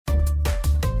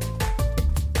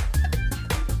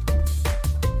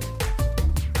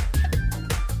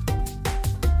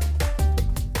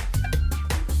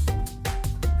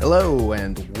Hello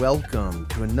and welcome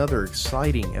to another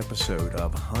exciting episode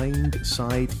of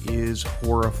Hindsight is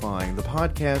Horrifying, the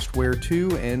podcast where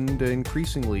two and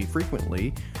increasingly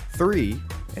frequently three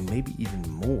and maybe even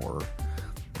more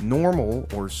normal,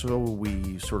 or so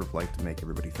we sort of like to make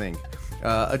everybody think,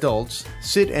 adults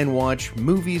sit and watch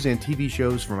movies and TV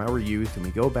shows from our youth, and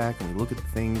we go back and we look at the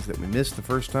things that we missed the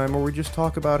first time, or we just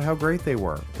talk about how great they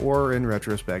were, or in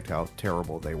retrospect how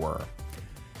terrible they were.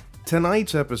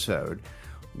 Tonight's episode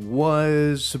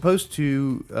was supposed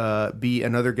to be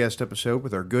another guest episode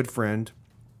with our good friend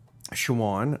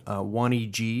Shawan, Wani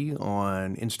G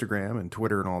on Instagram and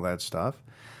Twitter and all that stuff.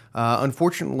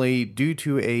 Unfortunately, due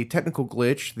to a technical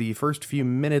glitch, the first few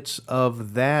minutes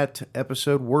of that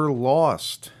episode were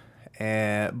lost.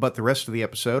 But the rest of the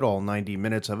episode, all 90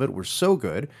 minutes of it, were so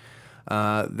good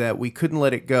that we couldn't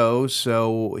let it go.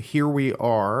 So here we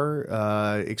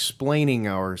are explaining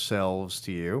ourselves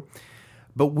to you.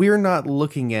 But we're not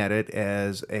looking at it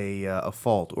as a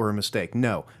fault or a mistake.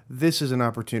 No, this is an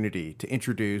opportunity to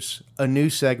introduce a new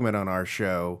segment on our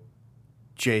show,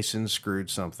 Jason Screwed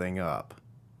Something Up.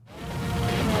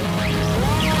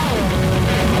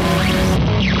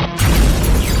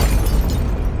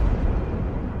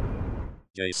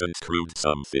 Jason screwed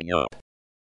something up.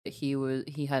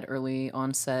 He had early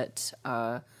onset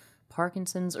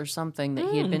Parkinson's or something that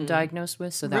he had been diagnosed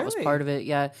with, so that was part of it.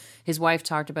 Yeah, his wife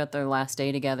talked about their last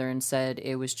day together and said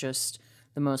it was just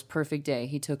the most perfect day.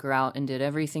 He took her out and did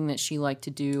everything that she liked to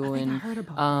do. I heard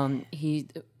about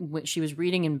that. She was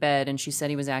reading in bed, and she said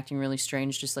he was acting really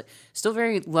strange, just like still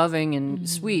very loving and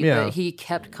sweet. Yeah. But he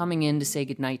kept coming in to say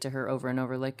goodnight to her over and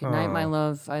over, like "Good night, my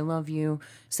love. I love you."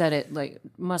 Said it like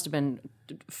must have been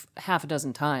half a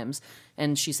dozen times,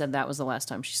 and she said that was the last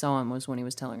time she saw him was when he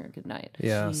was telling her goodnight.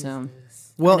 Yeah. So,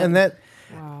 well, and that,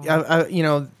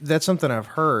 I that's something I've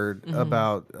heard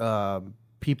about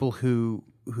people who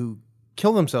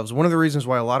kill themselves. One of the reasons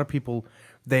why a lot of people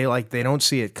they don't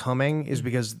see it coming is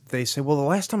because they say, well, the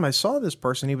last time I saw this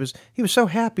person, he was so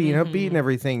happy and upbeat and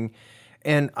everything.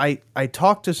 And I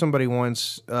talked to somebody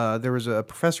once. There was a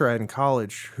professor I had in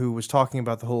college who was talking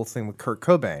about the whole thing with Kurt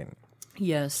Cobain.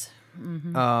 yes.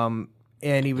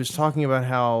 And he was talking about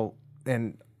how,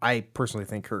 and I personally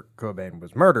think Kurt Cobain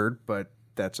was murdered, but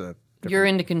that's a different... You're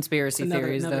into conspiracy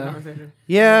theories, though.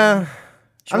 Yeah.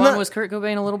 Shawan, was Kurt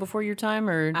Cobain a little before your time,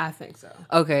 or? I think so.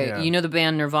 Okay, Yeah. You know the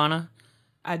band Nirvana?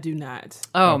 I do not.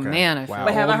 Oh Okay. man, I feel Wow.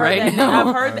 But have I old heard right that? now.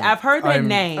 I've heard that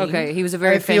name. Okay, he was a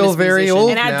very I famous feel very musician.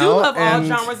 old. And I do now, love all and-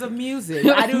 genres of music.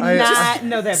 I do not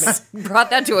know that band.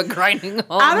 Brought that to a grinding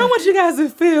halt. I don't want you guys to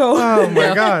feel. Oh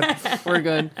my God. We're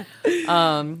good.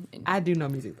 I do know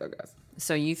music though, guys.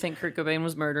 So you think Kurt Cobain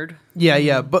was murdered?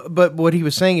 Yeah. But what he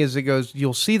was saying is, it goes,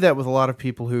 you'll see that with a lot of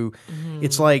people who,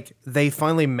 it's like they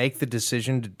finally make the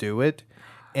decision to do it,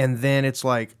 and then it's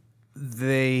like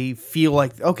they feel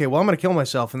like, okay, well, I'm going to kill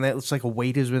myself, and that it's like a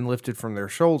weight has been lifted from their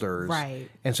shoulders, Right.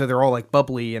 And so they're all like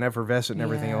bubbly and effervescent and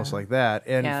everything Yeah. else like that.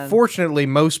 And Yeah. fortunately,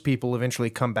 most people eventually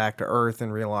come back to earth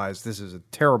and realize this is a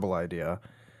terrible idea.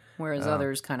 Whereas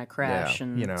others kind of crash yeah,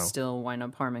 and you know. still wind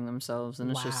up harming themselves,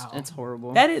 and it's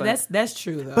horrible. That is But that's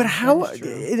true though. But how, That is true.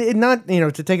 it not,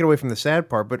 to take it away from the sad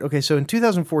part, but okay, so in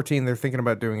 2014, they're thinking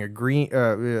about doing a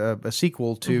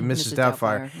sequel to Mrs.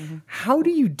 Doubtfire. How do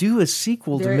you do a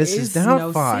sequel There to Mrs. is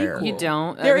no Doubtfire? sequel. You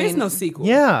don't. There is no sequel.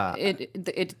 Yeah.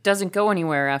 It doesn't go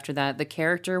anywhere after that. The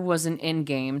character was an end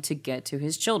game to get to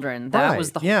his children. That Right,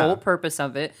 was the yeah. whole purpose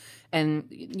of it. And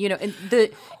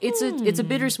it's a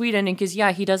bittersweet ending because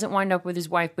he doesn't wind up with his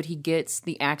wife, but he gets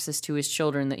the access to his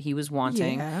children that he was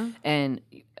wanting. Yeah. And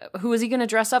who is he going to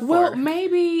dress up Well, for?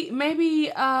 maybe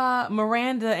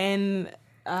Miranda and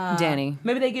Danny.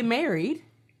 Maybe they get married.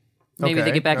 Maybe Okay,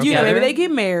 they get back okay. You know, together. maybe they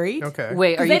get married. Okay.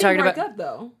 Wait, are They you talking didn't about? break up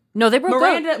though. No, they broke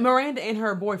up. Miranda and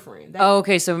her boyfriend. Oh,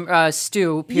 okay. So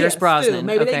Stu, Pierce Yes, Brosnan. Stu.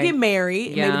 Maybe okay. they get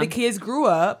married. Yeah. Maybe the kids grew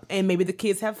up, and maybe the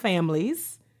kids have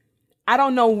families. I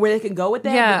don't know where they can go with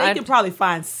that. Yeah, but they could probably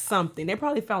find something. They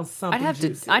probably found something.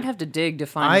 I'd have to dig to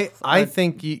find. I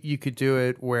think you could do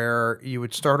it where you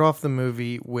would start off the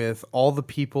movie with all the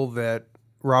people that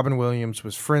Robin Williams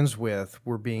was friends with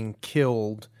were being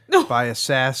killed by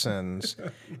assassins,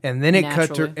 and then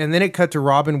it cut to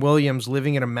Robin Williams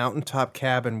living in a mountaintop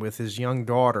cabin with his young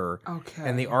daughter. Okay.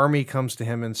 And the army comes to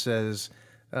him and says,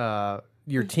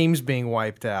 "Your team's being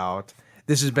wiped out."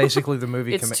 This is basically the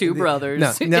movie. It's two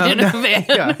brothers in a van.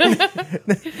 Yeah.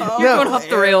 You're going off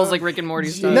the rails like Rick and Morty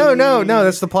style. No.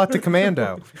 That's the plot to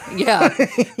Commando. Yeah.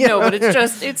 No, but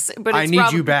it's I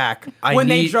need you back. I When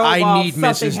they need drove off, Mrs.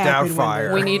 something happened when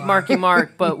Doubtfire. We need Marky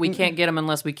Mark, but we can't get him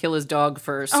unless we kill his dog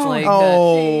first.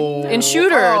 Oh. In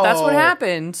Shooter, that's what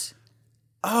happened.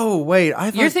 Oh wait,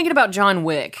 I thought You're thinking about John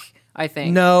Wick, I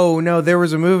think. No, there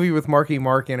was a movie with Marky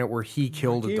Mark in it where he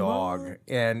killed a dog,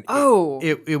 and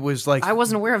it was like I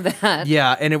wasn't aware of that.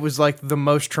 Yeah, and it was like the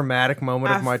most traumatic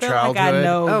moment of my feel childhood. Like I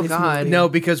know Oh, this God. movie. No,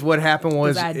 because what happened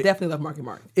was I definitely love Marky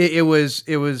Mark. it was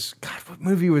God, what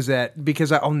movie was that?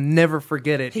 Because I'll never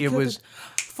forget it. It was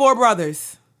Four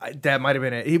Brothers. that might have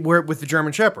been it. Where with the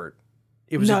German Shepherd.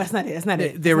 It was No, that's not it. That's not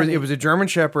it. It was a German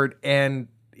Shepherd, and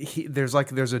there's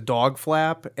a dog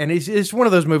flap, and it's one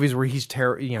of those movies where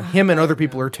him and other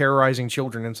people are terrorizing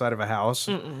children inside of a house.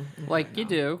 Like you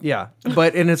do. Yeah,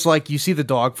 and it's like you see the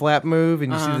dog flap move,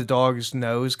 and you see the dog's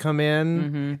nose come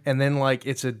in, and then like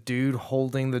it's a dude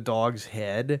holding the dog's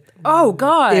head. Oh,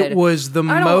 God. It was the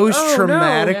don't- most oh, no.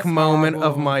 traumatic That's moment of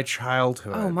horrible. my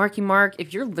childhood. Oh, Marky Mark,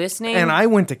 if you're listening. And I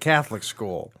went to Catholic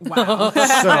school. Wow.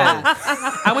 So,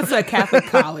 I went to a Catholic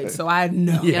college, so I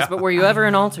know. Yes, but were you ever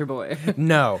an altar boy?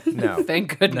 no.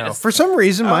 Thank goodness. No. For some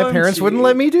reason, my parents wouldn't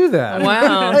let me do that.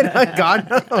 Wow. God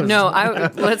knows. No,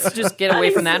 let's just get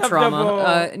away from that trauma.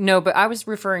 Unacceptable. No, but I was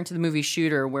referring to the movie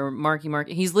Shooter, where Marky Mark,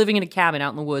 he's living in a cabin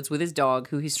out in the woods with his dog,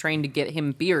 who he's trained to get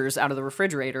him beers out of the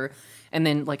refrigerator. And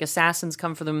then, like, assassins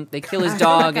come for them. They kill his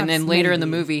dog. And then later in the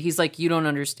movie, he's like, you don't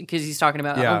understand. Because he's talking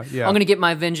about, Yeah, I'm yeah. going to get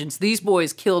my vengeance. These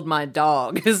boys killed my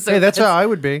dog. So Hey, that's how I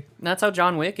would be. that's how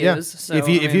John Wick Yeah. is. So, if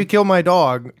you kill my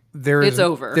dog, It's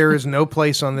over. There is no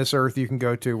place on this earth you can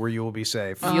go to where you will be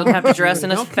safe. you'll have to dress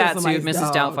in a Don't kill fat suit, somebody's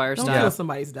Mrs. dog. Doubtfire Don't style. kill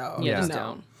somebody's dog. Yeah, just No.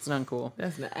 don't. It's not cool.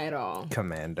 That's not at all.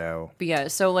 Commando. But yeah,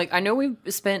 so like I know we've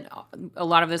spent a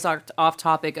lot of this off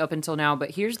topic up until now,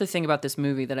 but here's the thing about this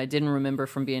movie that I didn't remember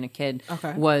from being a kid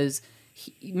was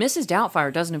Mrs.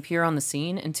 Doubtfire doesn't appear on the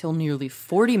scene until nearly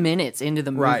 40 minutes into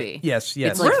the movie. Right. Yes.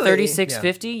 It's like Really?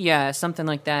 36:50, yeah, something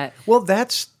like that. Well,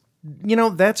 that's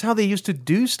how they used to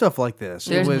do stuff like this.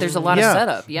 There's a lot of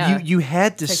setup, yeah. You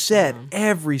had to set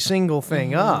every single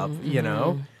thing up,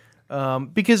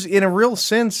 because in a real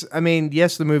sense, I mean,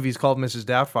 yes, the movie's called Mrs.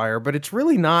 Doubtfire, but it's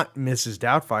really not Mrs.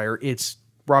 Doubtfire. It's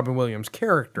Robin Williams'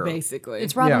 character. Basically.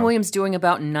 It's Robin Yeah. Williams doing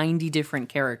about 90 different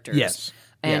characters. Yes.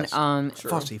 And Yes.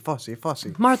 Fosse.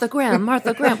 Martha Graham.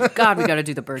 God, we got to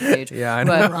do the birdcage. Yeah, I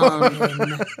know.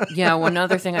 But one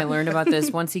other thing I learned about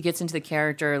this: once he gets into the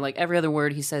character, like every other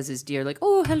word he says is "dear," like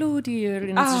 "oh, hello, dear,"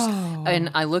 and it's just. And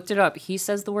I looked it up. He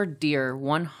says the word "dear"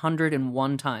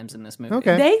 101 times in this movie.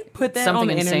 Okay. They put that Something on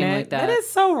the insane internet. like that. That is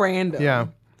so random. Yeah.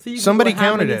 So you Somebody Google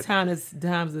how counted many it.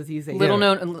 Times does he say? Little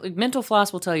yeah. known, Mental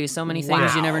Floss will tell you so many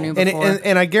things you never knew And, before.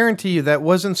 and I guarantee you that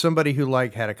wasn't somebody who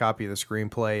like had a copy of the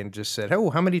screenplay and just said, "Oh,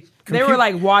 how many?" They were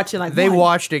like watching, like they one,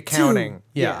 watched it two. counting.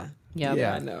 Yeah. yeah,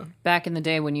 yeah. I know. back in the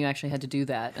day when you actually had to do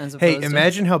that, as opposed Hey, to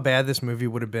imagine how bad this movie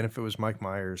would have been if it was Mike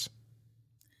Myers.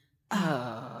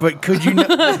 But could you?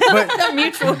 But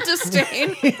mutual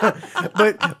disdain.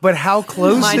 but how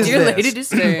close My is dear this? lady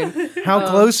disdain. How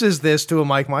close is this to a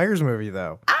Mike Myers movie,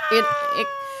 though? It,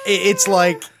 It's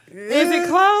like, Is it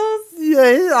close?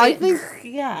 yeah, I think.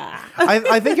 Yeah.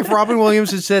 I think if Robin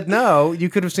Williams had said no, you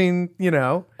could have seen,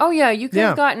 oh yeah, you could Yeah.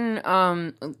 have gotten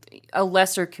a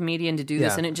lesser comedian to do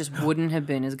this, Yeah. and it just wouldn't have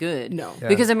been as good. No. Yeah.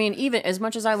 Because I mean, even as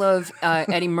much as I love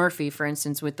Eddie Murphy, for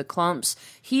instance, with the Clumps,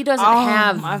 he doesn't my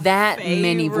have that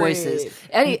many favorite. voices.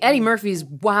 Eddie Murphy's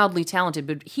wildly talented,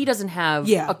 but he doesn't have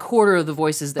Yeah. a quarter of the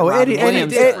voices that Oh, Robin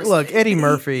Williams does. look, Eddie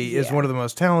Murphy is one of the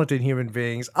most talented human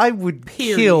beings. I would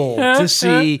kill to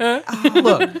see.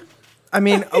 Look, I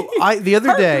mean, the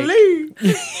other day,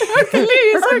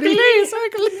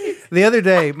 the other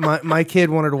day, my kid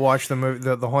wanted to watch the movie,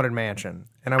 the Haunted Mansion,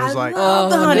 and I was like,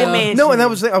 Love the Haunted Mansion. no, and I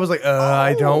was like,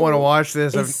 I don't want to watch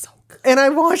this. It's so good. And I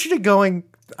watched it going,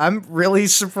 I'm really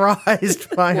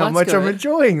surprised by how Well, much that's I'm good.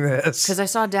 enjoying this. Because I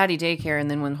saw Daddy Daycare,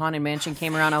 and then when Haunted Mansion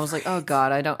came around, I was like, "Oh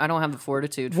God, I don't have the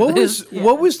fortitude." For What this.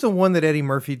 was the one that Eddie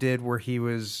Murphy did where it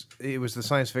was the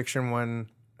science fiction one?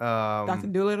 Dr.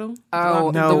 Doolittle? Oh,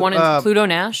 No, the one in Pluto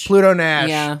Nash. Pluto Nash.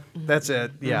 Yeah. That's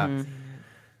it. Yeah.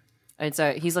 It's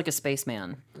he's like a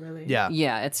spaceman. Really? Yeah.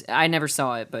 Yeah, I never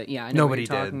saw it, but yeah, I know Nobody what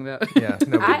you're did. talking about. Yeah.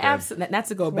 Nobody I did. absolutely, not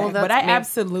to go back, that's but I me.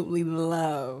 absolutely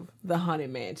love the Haunted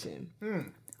Mansion.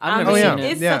 I've never yeah. seen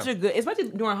it. It's Yeah. such a good, especially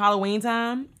during Halloween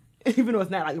time, even though it's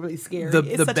not like really scary. the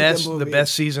it's such best a good the movie.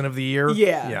 best season of the year.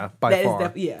 Yeah. Yeah, by That is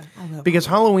far. yeah. I love Because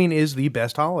Halloween is the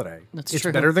best holiday. That's it's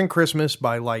true. better than Christmas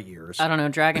by light years. I don't know.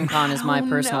 Dragon Con is my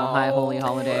personal high holy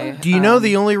holiday. Do you know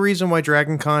the only reason why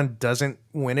Dragon Con doesn't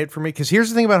win it for me? Because here's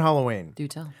the thing about Halloween. Do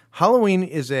tell. Halloween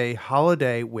is a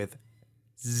holiday with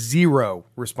zero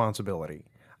responsibility.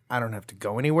 I don't have to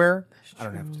go anywhere. I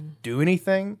don't have to do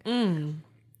anything.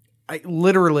 I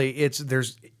literally,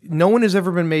 there's no one has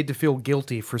ever been made to feel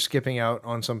guilty for skipping out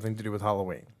on something to do with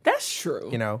Halloween. That's true.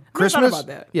 You know, Never thought Christmas. about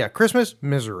that. Yeah, Christmas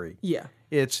misery. Yeah.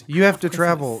 It's you have to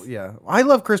travel. Yeah, I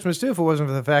love Christmas too. If it wasn't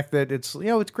for the fact that it's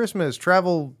it's Christmas,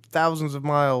 travel thousands of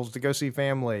miles to go see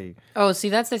family. Oh, see,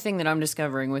 that's the thing that I'm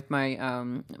discovering with my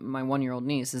my 1-year-old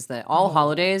niece is that all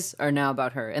holidays are now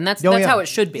about her, and that's how it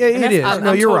should be. Yeah, it is. I'm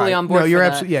you're totally right. on board. No, you're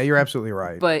absolutely. Yeah, you're absolutely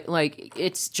right. But like,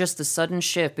 it's just the sudden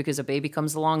shift because a baby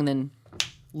comes along, and then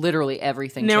literally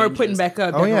everything. Now changes. we're putting back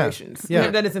up decorations. Yeah. We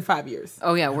have done this in 5 years.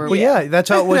 Oh yeah, we're Well, yeah, that's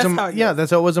how it was. That's how it goes.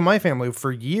 That's how it was in my family.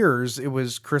 For years, it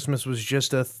was Christmas was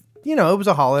just it was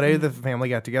a holiday. The family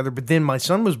got together. But then my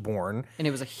son was born, and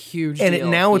it was a huge and deal.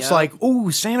 now it's Yep. like,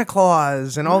 ooh, Santa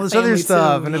Claus and all this other Family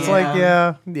stuff, too, and it's yeah.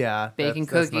 like, yeah, baking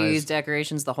that's cookies, nice.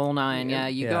 decorations, the whole nine. Yeah,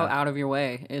 you go Yeah. out of your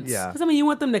way. It's Yeah. Because, I mean, you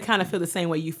want them to kind of feel the same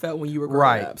way you felt when you were growing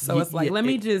Right. up. So it's like, let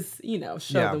me just,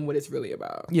 show Yeah. them what it's really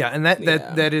about. Yeah, and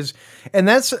that is, and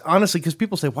that's honestly because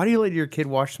people say, why do you let your kid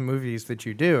watch the movies that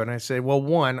you do? And I say, well,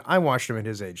 one, I watched them at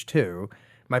his age too.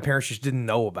 My parents just didn't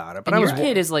know about it, but and I your was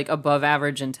kid is like above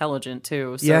average intelligent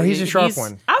too. So Yeah, he's a sharp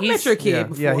one. I've met your kid yeah,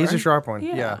 before. yeah, he's a sharp one.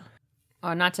 Yeah.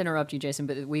 Yeah. Not to interrupt you, Jason,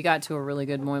 but we got to a really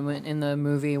good moment in the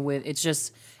movie with it's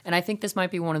just, and I think this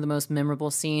might be one of the most memorable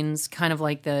scenes, kind of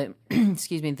like the,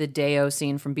 the Deo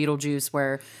scene from Beetlejuice,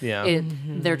 where Yeah.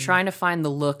 they're trying to find the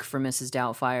look for Mrs.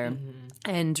 Doubtfire.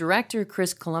 And director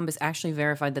Chris Columbus actually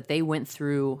verified that they went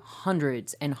through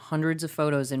hundreds and hundreds of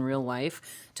photos in real life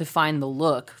to find the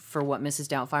look for what Mrs.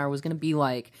 Doubtfire was going to be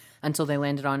like until they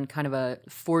landed on kind of a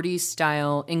 40s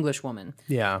style English woman.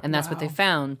 Yeah. And that's what they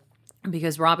found.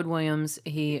 Because Robin Williams,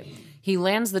 he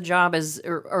lands the job as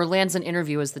or lands an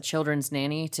interview as the children's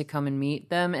nanny to come and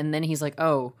meet them, and then he's like,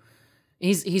 oh,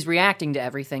 he's reacting to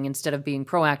everything instead of being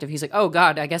proactive. He's like, oh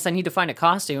God, I guess I need to find a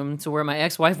costume to where my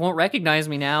ex-wife won't recognize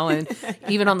me now. And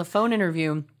even on the phone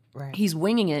interview, he's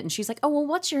winging it, and she's like, oh, well,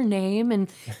 what's your name? And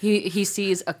he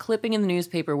sees a clipping in the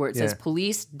newspaper where it says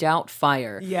Police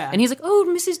Doubtfire. Yeah. And he's like, oh,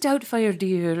 Mrs. Doubtfire,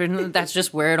 dear. And that's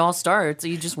just where it all starts.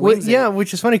 He just wings it. Yeah,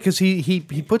 which is funny because he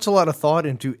puts a lot of thought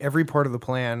into every part of the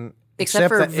plan, Except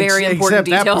for that- very ex- important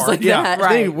except details part. like Yeah. that.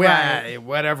 Right.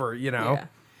 Whatever, Yeah.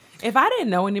 If I didn't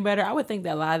know any better, I would think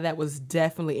that a lot of that was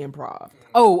definitely improv.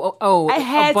 Oh, I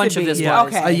had a bunch to of be. this Yeah,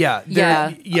 was. okay. Yeah,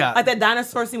 Yeah. Like that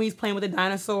dinosaur scene when he's playing with the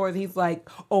dinosaurs, and he's like,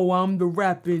 "Oh, I'm the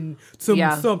rapping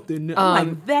something." I'm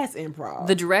like, that's improv.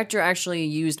 The director actually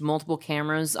used multiple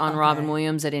cameras on Robin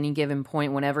Williams at any given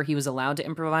point whenever he was allowed to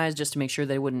improvise, just to make sure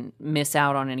they wouldn't miss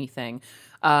out on anything.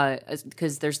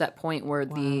 Because there's that point where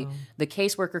the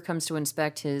caseworker comes to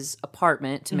inspect his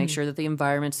apartment to make sure that the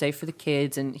environment's safe for the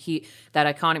kids, and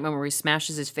that iconic moment where he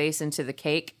smashes his face into the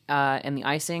cake and the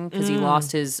icing because he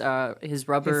lost his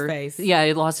rubber His face. Yeah,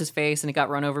 he lost his face and it got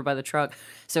run over by the truck.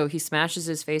 So he smashes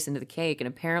his face into the cake, and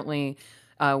apparently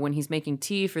when he's making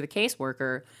tea for the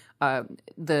caseworker,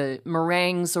 the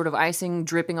meringue sort of icing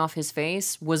dripping off his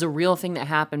face was a real thing that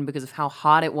happened because of how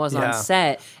hot it was on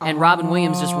set, and Robin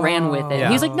Williams just ran with it. Yeah.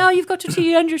 He's like, no, you've got to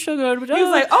tea and your sugar. he was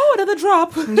like, "Oh, another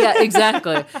drop." yeah,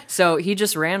 exactly. So he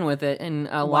just ran with it, and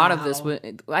a lot of this,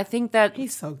 I think that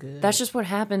He's so good. That's just what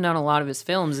happened on a lot of his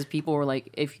films. Is people were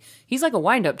like, if he's like a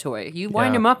wind-up toy, you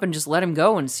wind Yeah. him up and just let him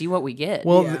go and see what we get.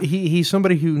 Well, Yeah. he's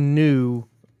somebody who knew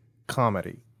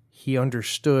comedy. He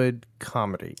understood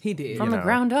comedy. He did. from the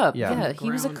ground up, Yeah. yeah,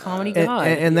 he was a comedy And, god.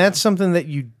 and that's something that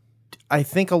I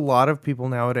think a lot of people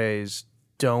nowadays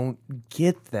don't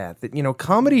get that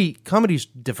comedy's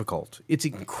difficult. It's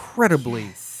incredibly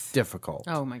difficult.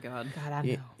 oh my god. God,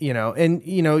 I know.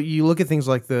 You look at things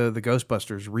like the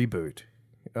Ghostbusters reboot.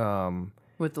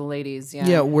 With the ladies, yeah.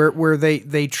 Yeah, where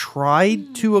they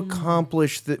tried to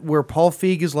accomplish that, where Paul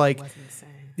Feig is like,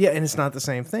 yeah, and it's not the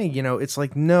same thing. It's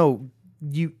like, no,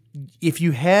 if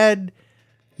you had,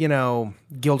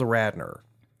 Gilda Radner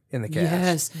in the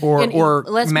cast, Yes. or And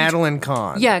let's be- Madeline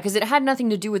Kahn, Yeah, because it had nothing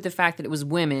to do with the fact that it was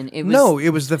women. It was no, it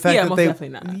was the fact Yeah, that most they,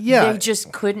 definitely not. yeah, they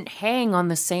just couldn't hang on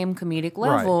the same comedic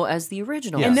level as the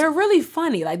original. And they're really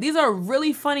funny. Like, these are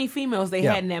really funny females they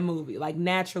Yeah. had in that movie, like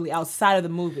naturally outside of the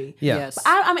movie. yeah, Yes.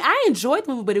 I mean, I enjoyed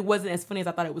the movie, but it wasn't as funny as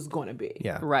I thought it was going to be.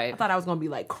 yeah. Right. I thought I was going to be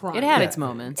like crying. It had its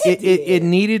moments. It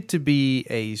needed to be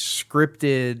a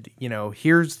scripted,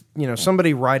 here's,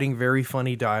 somebody writing very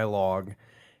funny dialogue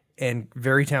and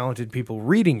very talented people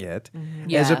reading it, as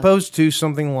Yeah. opposed to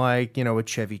something like, a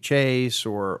Chevy Chase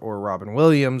or Robin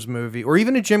Williams movie, or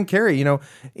even a Jim Carrey.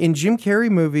 In Jim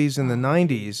Carrey movies in the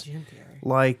 90s,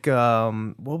 like,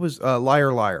 what was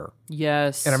Liar Liar?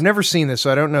 Yes. And I've never seen this,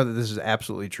 so I don't know that this is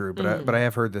absolutely true, but I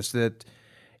have heard this, that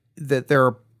there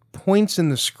are points in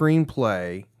the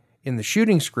screenplay, in the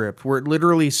shooting script, where it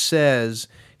literally says,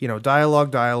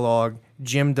 dialogue,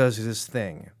 Jim does his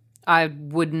thing. I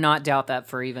would not doubt that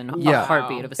for even a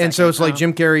heartbeat of a second. And so it's like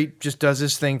Jim Carrey just does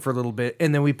his thing for a little bit,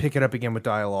 and then we pick it up again with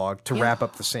dialogue to wrap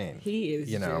up the scene. He is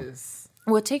just...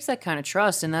 Well, it takes that kind of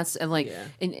trust, and that's like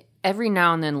every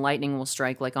now and then lightning will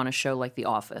strike, like on a show like The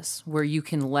Office, where you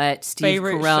can let Steve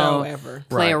Carell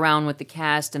play around with the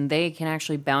cast, and they can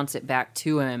actually bounce it back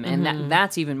to him, and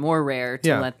that's even more rare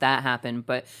to let that happen.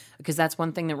 But because that's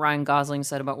one thing that Ryan Gosling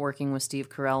said about working with Steve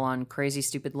Carell on Crazy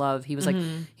Stupid Love, he was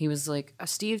like,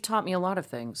 Steve taught me a lot of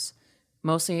things.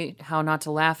 Mostly how not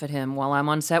to laugh at him while I'm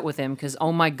on set with him because,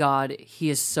 oh my God, he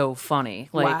is so funny.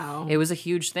 Like, it was a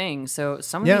huge thing. So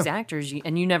some of these actors,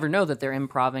 and you never know that they're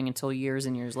improvising until years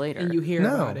and years later. And you hear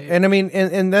about it. And I mean,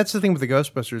 and that's the thing with the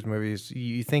Ghostbusters movies.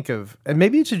 You think of, and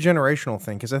maybe it's a generational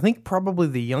thing, because I think probably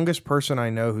the youngest person I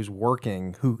know who's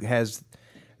working, who has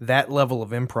that level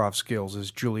of improv skills, is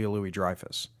Julia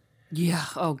Louis-Dreyfus. Yeah.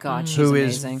 Oh God, she's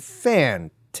amazing. Who is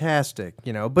fantastic,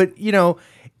 But,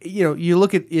 you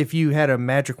look at, if you had a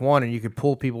magic wand and you could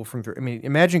pull people from through. I mean,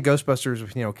 imagine Ghostbusters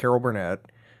with Carol Burnett,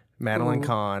 Madeline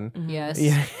Kahn, yes,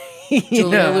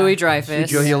 Julia Louis-Dreyfus.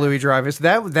 Julia Louis-Dreyfus.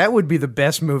 That would be the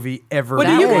best movie ever. But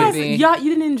do you guys, you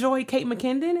didn't enjoy Kate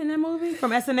McKinnon in that movie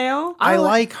from SNL? I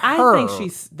like her. I think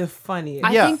she's the funniest.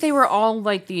 I think they were all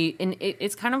like and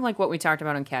it's kind of like what we talked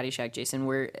about on Caddyshack, Jason,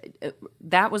 where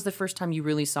that was the first time you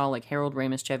really saw like Harold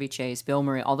Ramis, Chevy Chase, Bill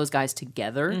Murray, all those guys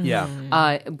together. Yeah.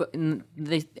 But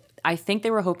I think they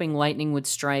were hoping lightning would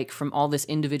strike from all this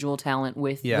individual talent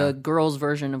with the girls'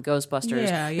 version of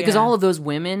Ghostbusters. Because all of those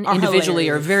women individually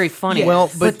are very funny. Well,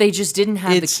 but they just didn't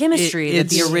have the chemistry that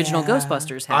the original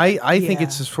Ghostbusters had. I think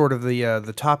it's sort of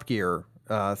the Top Gear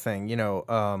thing,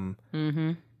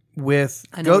 with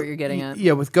I know what you're getting at.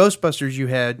 Yeah, with Ghostbusters you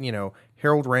had,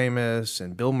 Harold Ramis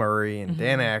and Bill Murray and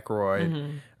Dan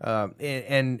Aykroyd,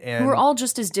 and who were all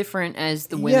just as different as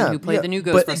the women who played the new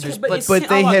Ghostbusters. But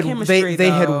they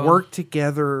had worked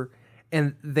together,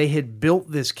 and they had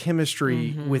built this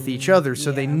chemistry with each other,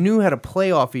 so they knew how to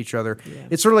play off each other. Yeah.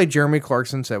 It's sort of like Jeremy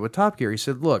Clarkson said with Top Gear. He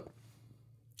said, "Look,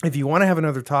 if you want to have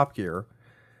another Top Gear,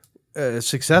 a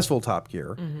successful Top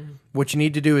Gear, what you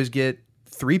need to do is get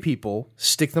 3 people,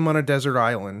 stick them on a desert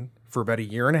island for about a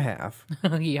year and a half."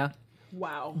 Yeah.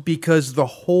 Wow. Because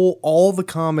all the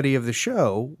comedy of the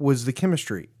show was the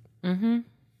chemistry. Mm-hmm.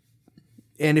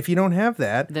 And if you don't have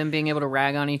that, them being able to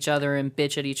rag on each other and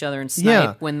bitch at each other and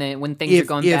snipe when things are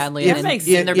going badly, and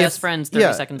they're best friends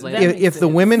 30 seconds later. If the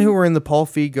women who were in the Paul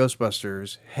Feig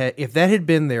Ghostbusters, if that had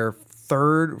been their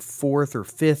 3rd, 4th, or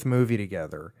 5th movie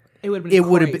together, it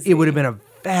would have been a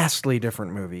vastly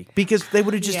different movie, because they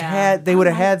would have just had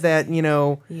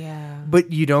that, Yeah.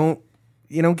 But you don't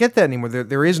get that anymore.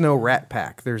 There is no Rat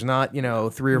Pack. There's not, 3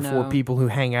 or 4 people who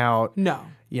hang out. No.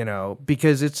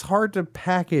 Because it's hard to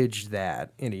package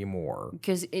that anymore.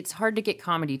 Because it's hard to get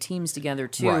comedy teams together,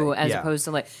 too, as opposed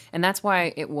to and that's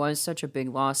why it was such a big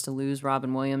loss to lose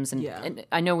Robin Williams. And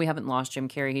I know we haven't lost Jim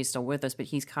Carrey. He's still with us, but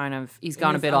he's gone a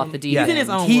bit off the deep end. He's in his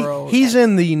own world. He's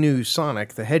in the new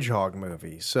Sonic the Hedgehog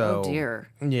movie. So, oh, dear.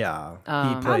 Yeah.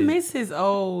 I miss his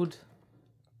old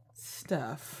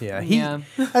stuff. Yeah.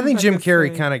 I think Jim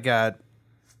Carrey kind of got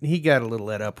a little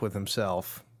let up with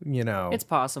himself. It's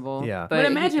possible. Yeah. But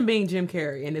imagine being Jim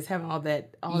Carrey and just having all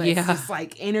that just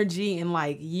like energy and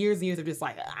like years and years of just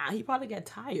like, he probably got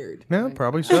tired. No,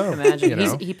 probably so.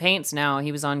 Imagine. He paints now.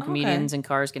 He was on Comedians in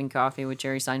Cars Getting Coffee with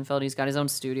Jerry Seinfeld. He's got his own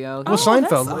studio. Well,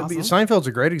 Seinfeld's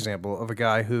a great example of a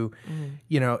guy who,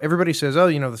 everybody says,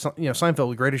 Seinfeld,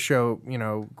 the greatest show,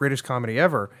 greatest comedy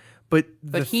ever. But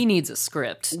he needs a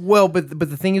script. Well, but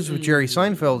the thing is with Jerry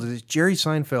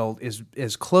Seinfeld is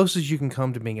as close as you can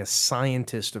come to being a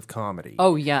scientist of comedy.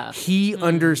 Oh, yeah. He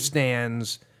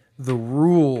understands the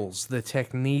rules, the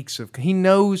techniques he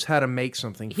knows how to make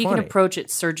something funny. He can approach it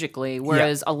surgically,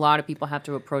 whereas a lot of people have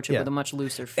to approach it with a much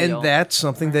looser feel. And that's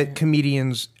something that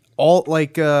comedians all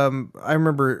like. I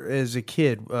remember as a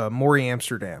kid, Maury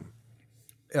Amsterdam,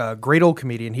 great old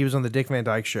comedian. He was on the Dick Van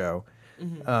Dyke Show.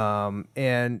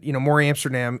 And Maury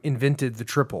Amsterdam invented the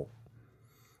triple.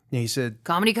 He said,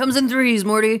 "Comedy comes in threes,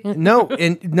 Morty." but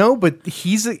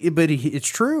it's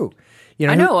true.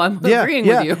 I know. I'm agreeing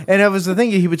with you. And that was the thing.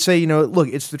 He would say, look,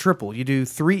 it's the triple. You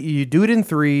do it in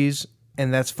threes,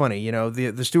 and that's funny.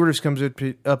 The stewardess comes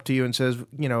up to you and says,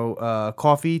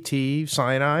 coffee, tea,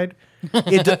 cyanide.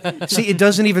 It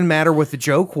doesn't even matter what the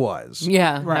joke was.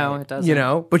 Yeah, right. No, it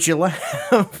doesn't. But you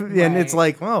laugh, and it's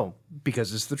like, oh,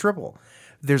 because it's the triple.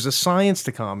 There's a science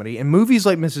to comedy, and movies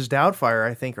like Mrs. Doubtfire,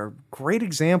 I think, are great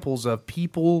examples of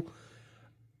people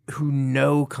who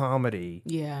know comedy.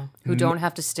 Yeah. Who don't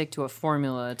have to stick to a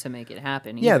formula to make it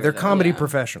happen. Yeah, they're comedy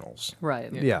professionals.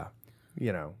 Right. Yeah.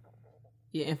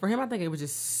 Yeah, and for him, I think it was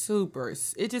just super.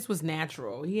 It just was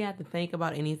natural. He had to think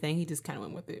about anything. He just kind of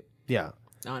went with it. Yeah.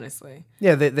 Honestly.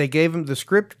 Yeah, they gave him, the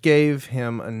script gave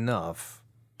him enough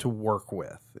to work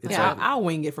with. It's I'll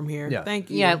wing it from here. Yeah.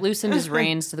 Thank you. Yeah, it loosened his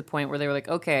reins to the point where they were like,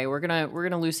 okay, we're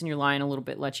gonna loosen your line a little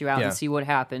bit, let you out and see what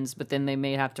happens. But then they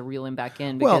may have to reel him back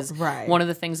in because one of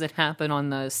the things that happened on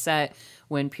the set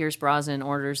when Pierce Brosnan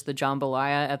orders the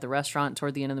jambalaya at the restaurant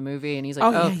toward the end of the movie, and he's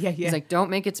like, he's like, don't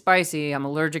make it spicy. I'm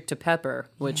allergic to pepper.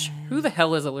 Which who the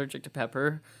hell is allergic to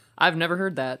pepper? I've never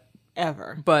heard that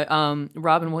ever. But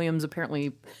Robin Williams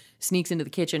apparently sneaks into the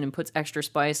kitchen and puts extra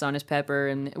spice on his pepper,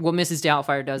 and Mrs.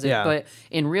 Doubtfire does it. Yeah. But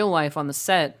in real life on the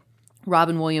set,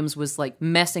 Robin Williams was like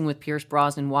messing with Pierce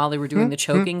Brosnan while they were doing the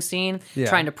choking scene,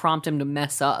 trying to prompt him to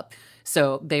mess up.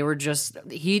 So they were just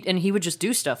he would just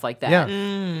do stuff like that.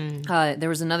 Yeah. There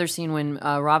was another scene when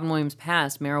Robin Williams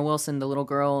passed. Mara Wilson, the little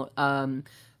girl,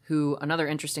 who another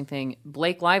interesting thing,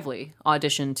 Blake Lively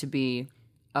auditioned to be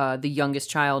the youngest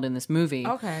child in this movie.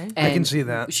 Okay. And I can see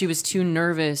that. She was too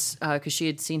nervous because she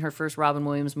had seen her first Robin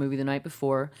Williams movie the night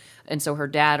before. And so her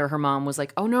dad or her mom was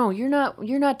like, oh no, you're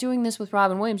not doing this with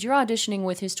Robin Williams. You're auditioning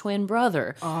with his twin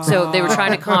brother. Oh. So they were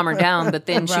trying to calm her down, but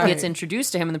then she gets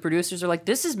introduced to him and the producers are like,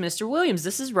 this is Mr. Williams.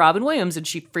 This is Robin Williams. And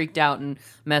she freaked out and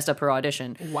messed up her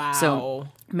audition. Wow. So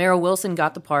Mara Wilson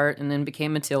got the part and then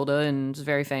became Matilda and was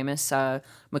very famous.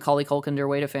 Macaulay Culkin her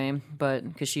way to fame, but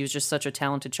because she was just such a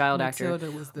talented child actor.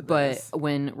 Was the best. But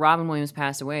when Robin Williams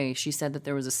passed away, she said that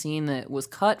there was a scene that was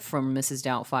cut from Mrs.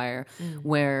 Doubtfire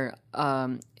where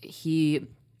she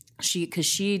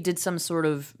did some sort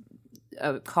of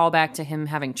a callback to him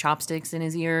having chopsticks in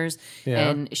his ears,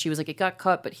 and she was like, it got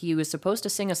cut, but he was supposed to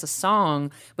sing us a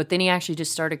song, but then he actually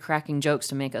just started cracking jokes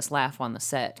to make us laugh on the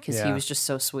set because he was just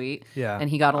so sweet, and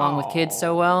he got along with kids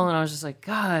so well, and I was just like,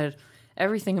 God,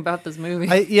 everything about this movie.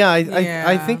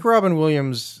 I think Robin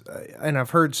Williams, and I've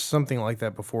heard something like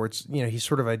that before. It's he's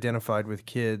sort of identified with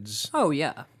kids. Oh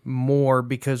yeah, more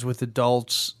because with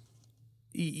adults,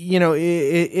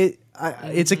 it's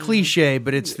a cliche,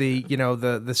 but it's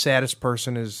the saddest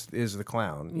person is the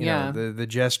clown. You know, the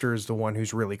jester is the one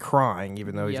who's really crying,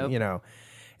 even though he's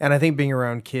And I think being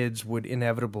around kids would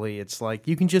inevitably, it's like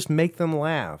you can just make them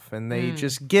laugh and they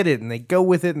just get it and they go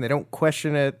with it and they don't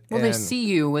question it. Well, they see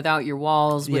you without your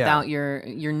walls, without your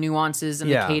nuances and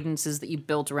the cadences that you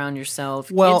built around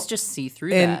yourself. Well, kids just see through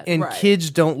that. And kids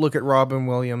don't look at Robin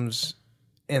Williams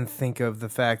and think of the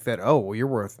fact that, oh, well, you're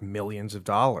worth millions of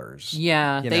dollars.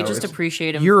 Yeah, they just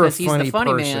appreciate him because he's the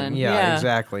funny man. Yeah,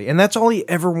 exactly. And that's all he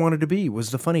ever wanted to be,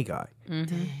 was the funny guy.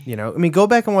 Mm-hmm. I mean, go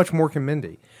back and watch Mork and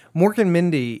Mindy. Mork and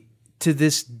Mindy, to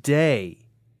this day,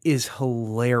 is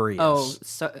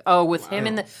hilarious. With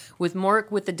him with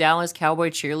Mork with the Dallas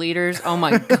Cowboy cheerleaders. Oh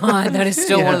my God, that is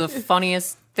still one of the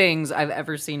funniest things I've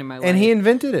ever seen in my life. And he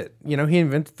invented it. He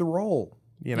invented the role.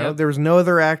 There was no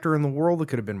other actor in the world that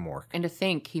could have been Mork. And to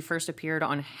think he first appeared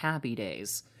on Happy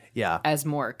Days. Yeah. As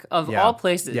Mork of all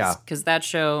places. Yeah. Because that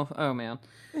show, oh man.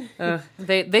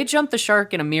 They jumped the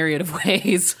shark in a myriad of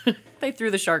ways. They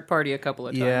threw the shark party a couple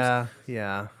of times.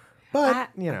 Yeah. But,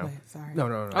 sorry.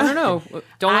 No. I don't know.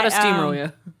 Don't let us steamroll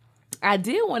you. I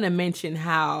did want to mention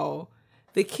how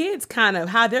the kids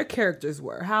how their characters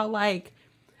were. How, I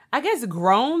guess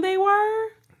grown they were.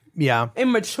 Yeah.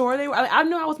 And mature they were. I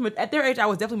know I was, at their age, I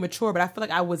was definitely mature, but I feel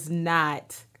like I was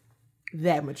not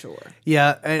that mature.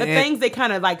 Yeah. The things they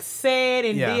kind of said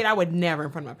and did, I would never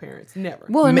in front of my parents. Never.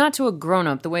 Well, and not to a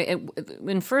grown-up.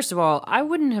 And first of all, I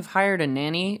wouldn't have hired a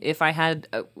nanny if I had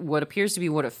what appears to be a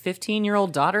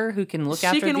 15-year-old daughter who can look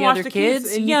after the other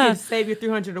kids. And you can save you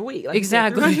 $300 a week.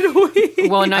 Exactly. $300 a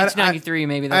week. Well, in 1993,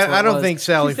 maybe that's what I don't think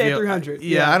Sally Field. $300.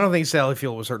 Yeah, I don't think Sally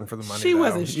Field was hurting for the money. She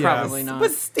wasn't. Probably not.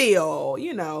 But still,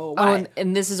 and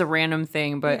this is a random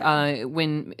thing, but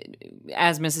when,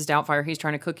 as Mrs. Doubtfire, he's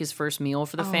trying to cook his first meal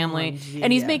for the family.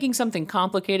 And he's making something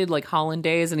complicated like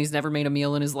hollandaise, and he's never made a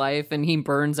meal in his life, and he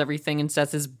burns everything and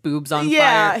sets his boobs on fire.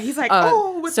 Yeah, he's like,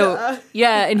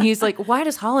 and he's like, why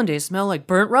does hollandaise smell like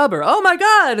burnt rubber? Oh my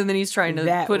God! And then he's trying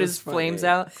to put his flames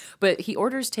out. But he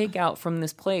orders takeout from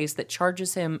this place that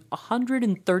charges him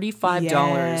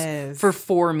 $135 for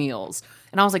 4 meals.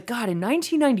 And I was like, God, in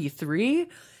 1993,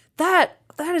 that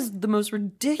is the most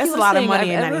ridiculous That's a lot thing of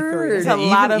money I've in ever 93. heard. It's a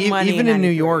lot of money even in New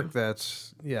York.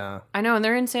 I know, and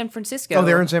they're in San Francisco. Oh,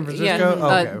 they're in San Francisco?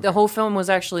 Yeah. Okay. The whole film was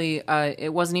actually,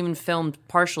 it wasn't even filmed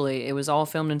partially. It was all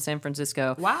filmed in San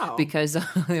Francisco. Wow. Because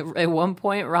at one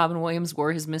point, Robin Williams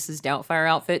wore his Mrs. Doubtfire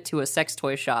outfit to a sex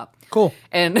toy shop. Cool.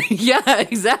 And yeah,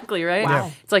 exactly, right?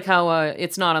 Wow. It's like how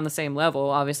it's not on the same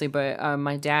level, obviously, but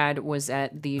my dad was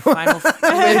at the final...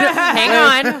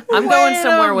 Hang on. I'm going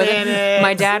somewhere with it.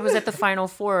 My dad was at the final Channel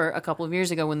 4 a couple of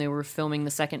years ago when they were filming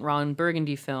the second Ron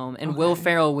Burgundy film, and Will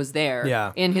Ferrell was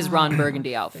there in his Ron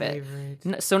Burgundy outfit.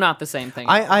 So not the same thing.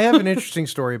 I have an interesting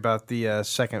story about the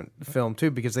second film,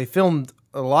 too, because they filmed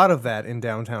a lot of that in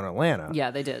downtown Atlanta. Yeah,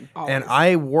 they did. And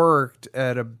I worked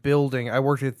at a building. I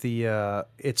worked at the,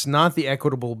 it's not the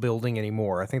Equitable building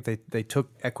anymore. I think they took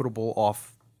Equitable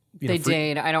off. They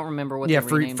did. I don't remember what they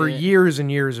renamed for it. years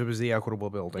and years it was the Equitable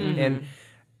building. And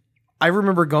I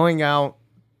remember going out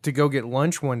to go get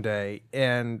lunch one day,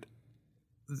 and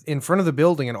in front of the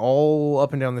building and all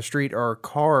up and down the street are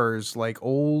cars, like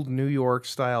old New York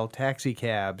style taxi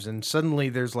cabs, and suddenly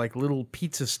there's like little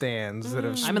pizza stands that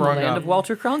have sprung I'm in the land up. of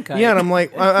Walter Cronkite. Yeah, and I'm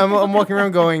like, I'm walking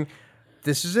around going,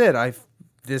 this is it.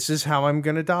 This is how I'm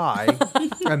gonna die.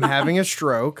 I'm having a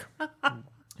stroke.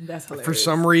 That's hilarious. For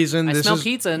some reason, I this smell is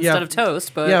pizza instead of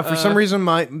toast, but for some reason,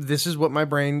 this is what my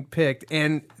brain picked,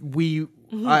 and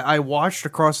I watched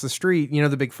across the street. You know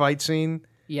the big fight scene.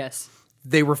 yes.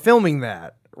 They were filming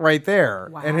that right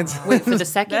there, and it's Wait for the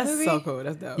second That's movie. so cool.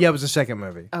 That's dope. yeah, it was the second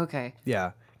movie. Okay.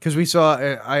 Yeah, because we saw.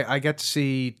 I got to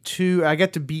see two. I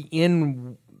got to be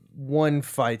in one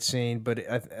fight scene, but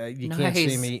you can't see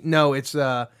Nice. me. No, it's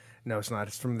no, it's not.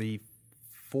 It's from the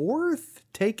fourth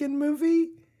Taken movie.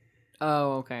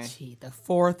 Oh, okay. Gee, the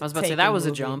fourth. I was about to say, Taken that was a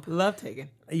movie. jump. Love Taken.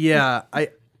 Yeah,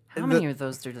 How many of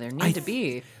those do there need to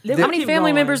be? Let How me many keep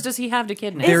family going. members does he have to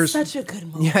kidnap? There's- It's such a good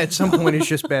movie. yeah. At some point, it's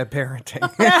just bad parenting.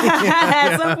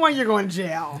 At some point, you're going to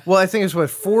jail. Well, I think it's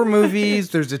 4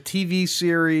 movies. There's a TV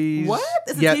series. What?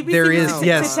 There's a yeah, TV there series is. to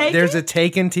Yes, Taken? there's a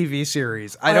Taken TV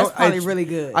series. I don't. That's probably it's- really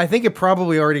good. I think it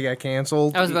probably already got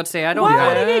canceled. I was about to say, I don't Why know.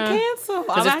 would it get canceled?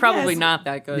 Because it's probably not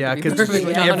that good. Yeah, to be because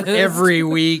perfectly Yeah. honest. every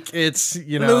week it's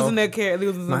losing their care,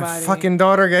 losing my somebody. fucking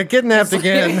daughter got kidnapped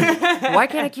again. Why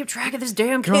can't I keep track of this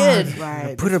damn kid?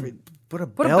 Right. Put a Put a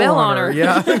bell, bell on on her. her.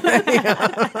 Yeah.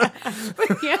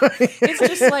 Yeah, it's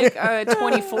just like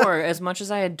 24. As much as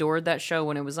I adored that show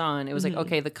when it was on, it was like,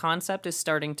 okay, the concept is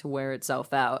starting to wear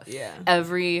itself out. Yeah.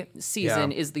 Every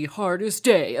season Yeah. is the hardest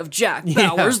day of Jack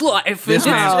Bauer's life. This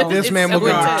man, It's this man so will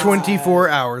go intense. 24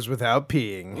 hours without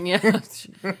peeing. Yeah.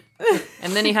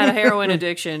 And then he had a heroin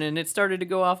addiction, and it started to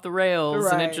go off the rails,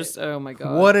 and it Right. just, oh my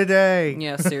god. What a day!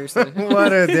 Yeah, seriously.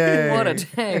 What a day! What a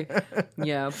day.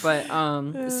 Yeah, but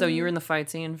so you were in the fight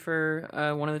scene for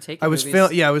one of the Taken I was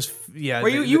movies. Yeah, I was. Yeah. Were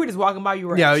you were just walking by? You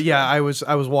were Yeah, extra? yeah. I was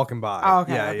walking by. Oh,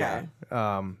 okay, Yeah, okay.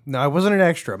 yeah. No, I wasn't an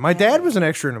extra. My dad was an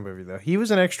extra in a movie though. He was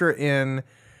an extra in.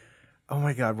 Oh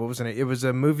my God, what was it? It was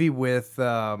a movie with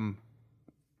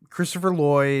Christopher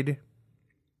Lloyd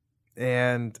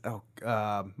and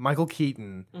Michael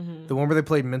Keaton, the one where they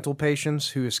played mental patients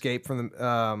who escaped from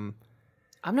the.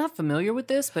 I'm not familiar with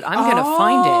this, but I'm gonna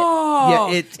find it. Oh,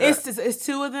 Yeah, it's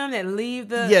two of them that leave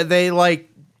the. Yeah, they like.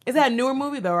 Is that a newer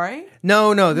movie though, right?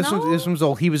 No, this No? one's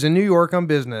old. He was in New York on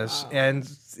business, and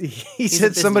he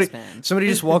said a somebody businessman.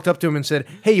 just walked up to him and said,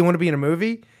 "Hey, you want to be in a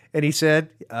movie?" And he said,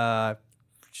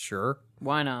 "Sure."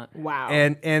 Why not? Wow.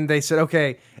 And they said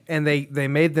okay, and they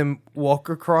made them walk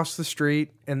across the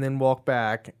street and then walk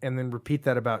back and then repeat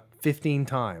that about 15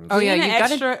 times. Oh yeah, Being you an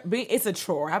gotta. extra. It's a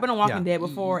chore. I've been on Walking Yeah. Dead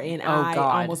before, and Oh, I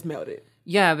God. almost melted.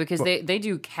 Yeah, because they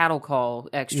do cattle call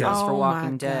extras Yes. for Oh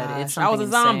Walking my Dead. gosh. It's I was something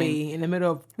a zombie insane. in the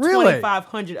middle of Really?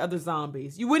 2,500 other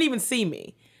zombies. You wouldn't even see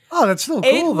me. Oh, that's still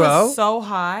It cool was though. so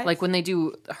hot. Like when they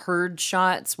do herd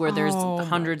shots where there's Oh, my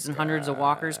hundreds and hundreds of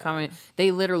walkers coming, they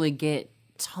literally get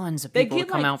tons of they people to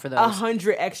get come like out for those.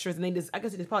 100 extras, and they just. I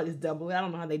guess it's probably just double it. I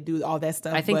don't know how they do all that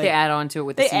stuff. I think but they add on to it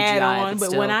with they the CGI. add on. But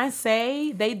still. when I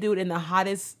say they do it in the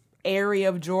hottest area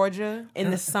of Georgia in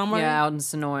the summer, yeah, out in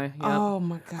Sonoy. Yep. oh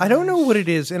my god, I don't know what it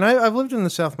is, and I've lived in the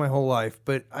South my whole life,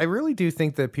 but I really do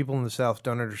think that people in the South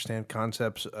don't understand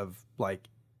concepts of like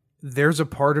there's a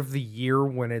part of the year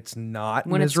when it's not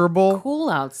when miserable. it's cool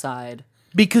outside.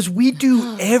 Because we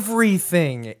do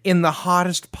everything in the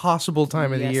hottest possible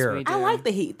time of the Yes, year. we do. I like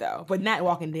the heat though, but not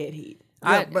Walking Dead heat.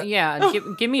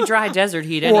 Give me dry desert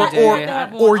heat any Or, day.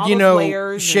 or all you those know,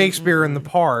 layers and- Shakespeare in the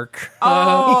Park.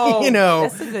 Oh, You know.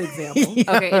 that's a good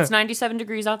example. Okay, it's 97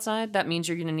 degrees outside. That means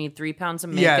you're going to need 3 pounds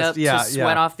of makeup yeah, to sweat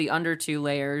yeah. off the under 2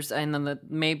 layers, and then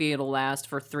maybe it'll last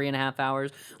for 3.5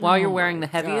 hours while you're wearing the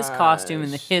heaviest costume in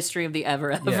the history of the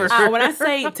ever. Yes. When I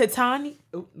say Titania,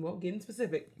 well, getting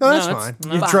specific. No, that's No, fine. it's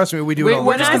You fine. trust me, we do it all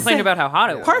We're the just time. complaining about how hot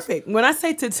it was. Perfect. When I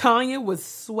say Titania was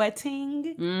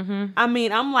sweating, I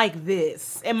mean I'm like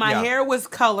this, and my Yeah. hair was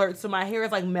colored, so my hair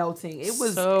is like melting. It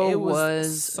was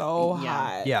so yeah.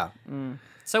 hot. Yeah.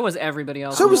 So was everybody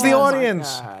else. So was the Oh my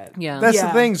audience. God. Yeah. That's Yeah.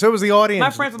 the thing. So was the audience.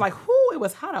 My friends were like, "Whoo, it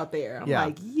was hot out there." I'm Yeah.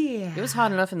 like, "Yeah." It was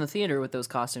hot enough in the theater with those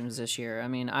costumes this year. I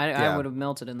mean, I Yeah. would have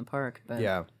melted in the park. But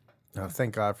Yeah. Oh,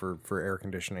 thank God for air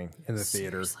conditioning in the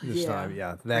theater this Yeah. time.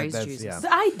 Yeah, Praise that's Jesus.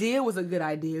 The idea was a good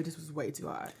idea. It just was way too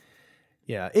hot.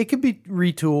 yeah. It could be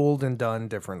retooled and done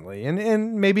differently,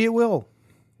 and maybe it will.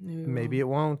 Maybe it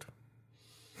won't.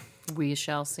 We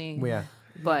shall see. Yeah.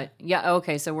 But yeah,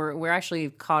 okay. So we're actually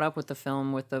caught up with the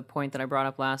film with the point that I brought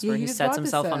up last, where you he just sets brought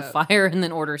this himself on up. fire and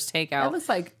then orders That takeout. looks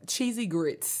like cheesy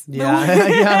grits. Yeah,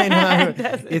 yeah, I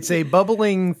know. It's a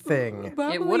bubbling thing. It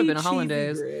would have been Bubbly, cheesy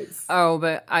hollandaise. grits. Oh,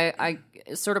 but I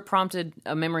sort of prompted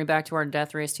a memory back to our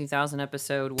Death Race 2000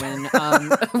 episode when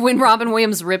when Robin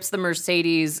Williams rips the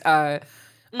Mercedes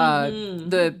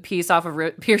the piece off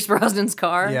of Pierce Brosnan's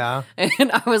car. Yeah.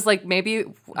 And I was like, maybe,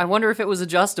 I wonder if it was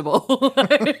adjustable.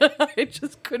 I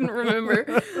just couldn't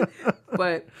remember.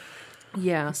 But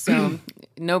yeah, so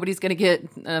nobody's going to get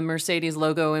a Mercedes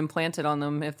logo implanted on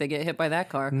them if they get hit by that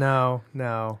car. No.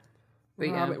 But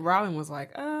yeah. Robin was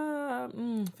like,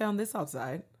 found this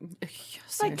outside.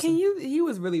 Like, Seriously. he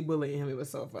was really bullying him. It was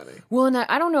so funny. Well, and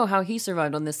I don't know how he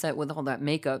survived on this set with all that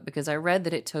makeup, because I read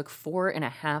that it took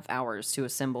 4.5 hours to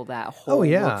assemble that whole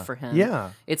look for him.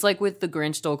 Yeah. It's like with The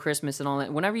Grinch Stole Christmas and all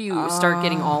that. Whenever you start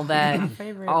getting all that,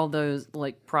 favorite. all those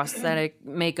like prosthetic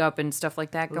makeup and stuff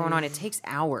like that going on, it takes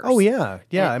hours. Oh yeah.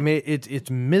 I mean, it's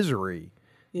misery.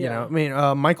 You know, I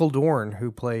mean, Michael Dorn, who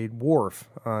played Worf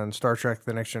on Star Trek: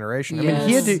 The Next Generation. I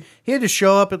mean, he had to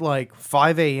show up at like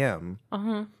 5 a.m.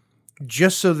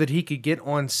 Just so that he could get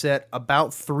on set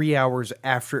about 3 hours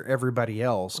after everybody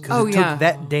else, because it took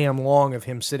that damn long of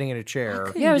him sitting in a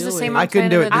chair. Yeah, it was the do same. it. I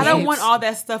couldn't do it. I don't Jeez. want all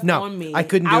that stuff No, on me. I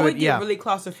couldn't do I would it, get yeah. really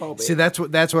claustrophobic. See, that's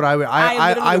what I would. I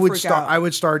literally I would freak start. out. I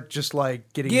would start just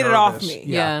like getting Get it nervous. off me.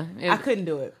 Yeah. I couldn't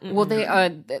do it. Well, they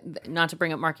not to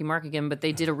bring up Marky Mark again, but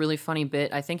they did a really funny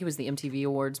bit. I think it was the MTV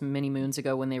Awards many moons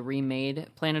ago when they remade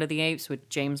Planet of the Apes with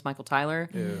James Michael Tyler,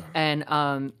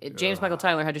 and James Michael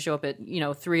Tyler had to show up at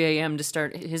 3 a.m. to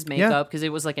start his makeup because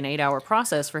it was like an 8-hour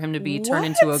process for him to be turned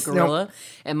into a gorilla.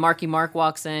 And Marky Mark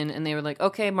walks in, and they were like,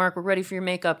 "Okay, Mark, we're ready for your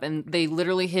makeup," and they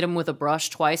literally hit him with a brush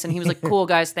twice, and he was like, "Cool,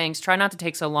 guys, thanks. Try not to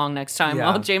take so long next time." Yeah.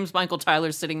 While James Michael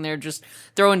Tyler's sitting there just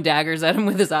throwing daggers at him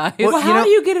with his eyes. Well, how do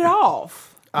you get it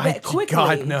off? That quickly.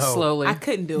 God no. Slowly. I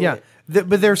couldn't do Yeah, it.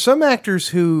 but there are some actors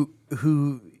who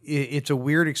it's a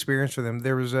weird experience for them.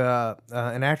 There was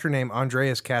an actor named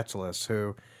Andreas Katsulas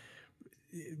who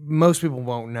most people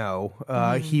won't know.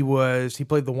 He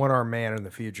played the one-armed man in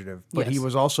The Fugitive, but he Yes.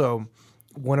 was also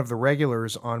one of the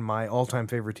regulars on my all-time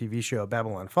favorite TV show,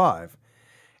 Babylon 5.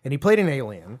 And he played an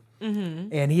alien,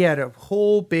 and he had a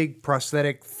whole big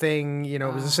prosthetic thing. It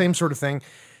was the same sort of thing.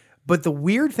 But the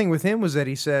weird thing with him was that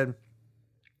he said,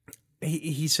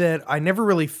 I never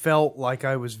really felt like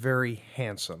I was very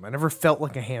handsome. I never felt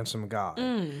like a handsome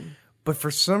guy. But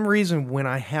for some reason, when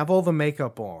I have all the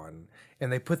makeup on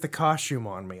and they put the costume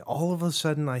on me, all of a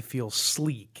sudden I feel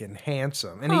sleek and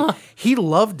handsome. And he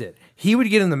loved it. He would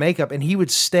get in the makeup and he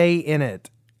would stay in it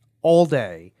all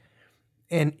day.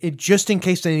 And it just in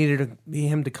case they needed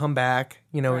him to come back,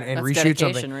 and That's reshoot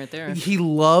dedication something. right there. He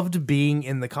loved being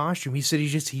in the costume. He said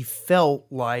he felt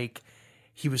like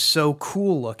he was so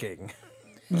cool looking.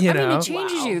 I mean, it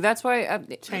changes you. That's why.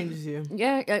 Changes you.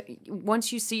 Yeah,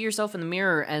 once you see yourself in the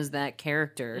mirror as that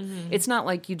character, it's not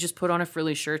like you just put on a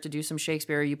frilly shirt to do some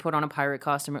Shakespeare, or you put on a pirate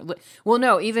costume. Well,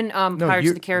 no, even Pirates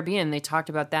of the Caribbean, they talked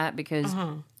about that because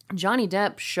Johnny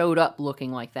Depp showed up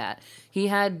looking like that. He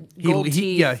had gold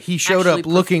teeth. Yeah, he showed up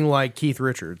looking like Keith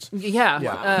Richards.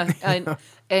 Yeah.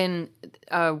 And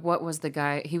what was the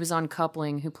guy? He was on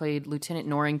Coupling, who played Lieutenant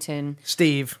Norrington.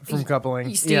 Steve from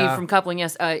Coupling. Steve from Coupling,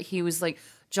 yes. He was like,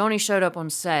 Johnny showed up on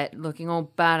set looking all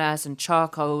badass and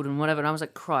charcoaled and whatever, and I was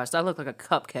like, Christ, I look like a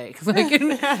cupcake. Because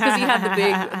he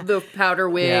had the powder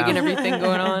wig and everything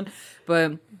going on.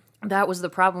 But that was the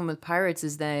problem with Pirates,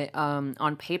 is that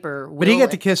on paper... But he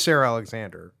got to kiss Sarah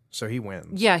Alexander, so he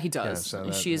wins. Yeah, he does. Yeah,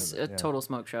 so She's a total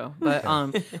smoke show. But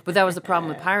but that was the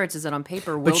problem with Pirates, is that on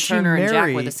paper, Will she Turner and Jack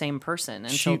were married- the same person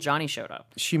until Johnny showed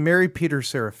up. She married Peter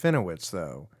Serafinowicz,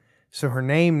 though. So her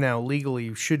name now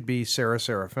legally should be Sarah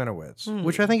Serafinowicz,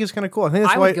 which I think is kind of cool. I think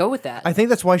that's I why would go with that. I think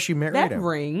that's why she married That him.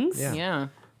 rings. Yeah.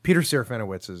 Peter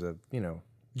Serafinowicz is a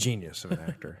genius of an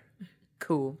actor.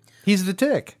 Cool. He's the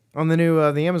Tick on the new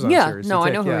the Amazon Yeah, series. no, The I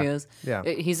Tick, know who yeah. he is. Yeah,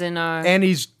 He's in... and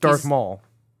he's Darth Maul,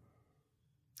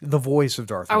 the voice of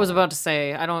Darth Maul. I was about to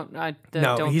say, don't no,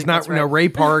 think he's not. that's right. No, Ray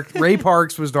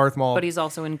Parks was Darth Maul. But he's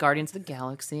also in Guardians of the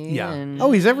Galaxy. yeah. And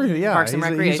Oh, he's everything. Yeah, Parks and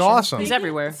he's Recreation. awesome. He's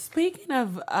everywhere. Speaking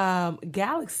of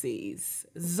galaxies,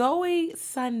 Zoe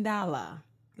Sandala.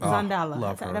 Zandala.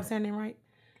 love Did her. I say her name right?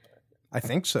 I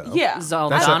think so. Yeah.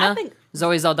 Zaldana? I think,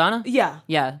 Zoe Zaldana? yeah.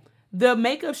 Yeah. The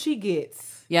makeup she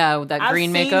gets Yeah, with that green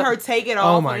I've makeup. seen her take it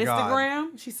off my on God.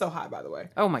 Instagram. She's so hot, by the way.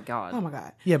 Oh my god. Oh my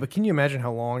God. Yeah, but can you imagine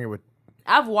how long it would?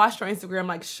 I've watched her Instagram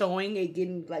like showing it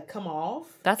getting like come off.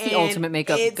 That's the and ultimate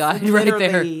makeup it's guide right there.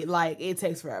 literally, like it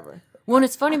takes forever. Well, and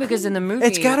it's funny because in the movie,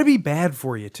 It's got to be bad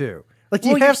for you too. Like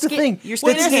you Well, your have to skin- think. your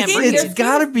skin it's, can't it's, breathe. it's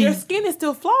got to be. Their skin is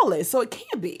still flawless, so it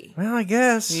can't be. Well, I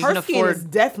guess. You Her can skin afford- is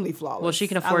definitely flawless. well, she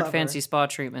can I afford love fancy her. spa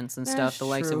treatments and stuff, the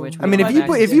likes of true. which we I mean, all if you have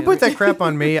put access if you to. put that crap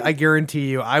on me, I guarantee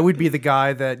you, I would be the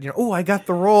guy that Oh, I got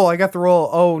the role.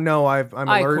 Oh no,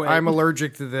 I'm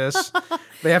allergic to this.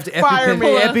 They have to Fire me.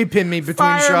 EpiPen me between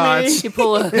Fire me. shots. you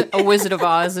pull a Wizard of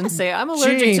Oz and say, "I'm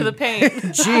allergic to the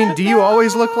paint." Gene, do you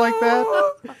always look like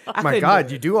that? My couldn't God,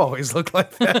 do you do always look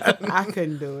like that. I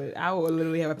couldn't do it. I would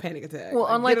literally have a panic attack. Well,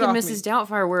 Like, unlike get in it off Mrs. me.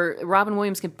 Doubtfire, where Robin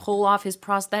Williams can pull off his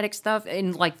prosthetic stuff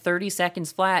in like 30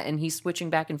 seconds flat, and he's switching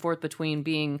back and forth between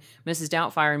being Mrs.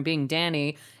 Doubtfire and being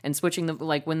Danny, and switching the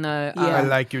when the Yeah. I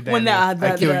like you, Danny. When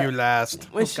I kill you last.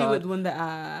 When she God. would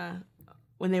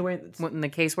when they were when the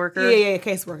caseworker. yeah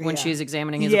caseworker When yeah. she's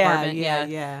examining his Yeah, apartment,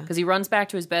 yeah. because he runs back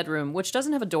to his bedroom, which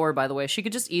doesn't have a door, by the way. She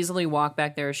could just easily walk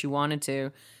back there if she wanted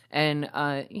to. And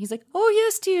he's like, "Oh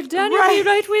yes, dear, Danny will be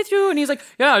right with you." And he's like,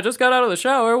 "Yeah, I just got out of the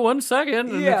shower. 1 second."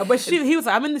 And Yeah, but he was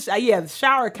like, I'm in the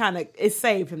shower kind of, it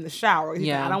saved him, the shower. He's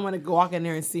Yeah. like, I don't want to go walk in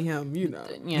there and see him,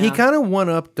 yeah. He kind of won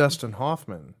up Dustin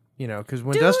Hoffman, because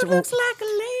when Dustin looks like a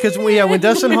lady. Because when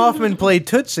Dustin Hoffman played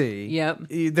Tootsie, Yep.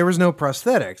 there was no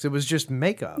prosthetics. It was just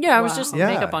makeup. Yeah, it was just Yeah,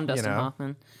 makeup on you Dustin know.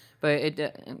 Hoffman. But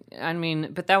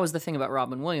but that was the thing about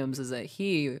Robin Williams is that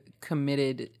he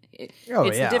committed. It's yeah.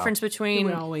 the difference He between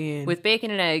went all the way in. with bacon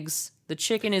and eggs. The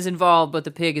chicken is involved, but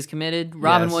the pig is committed.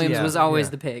 Robin Yes, Williams yeah, was always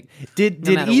yeah. the pig. Did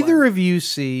no matter either what. of you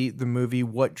see the movie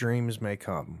What Dreams May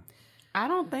Come? I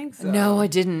don't think so. No, I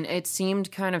didn't. It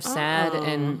seemed kind of sad,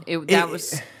 and that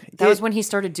was when he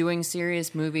started doing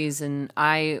serious movies, and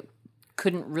I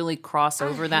couldn't really cross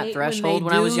over that hate threshold when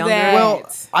when they I was do younger. that.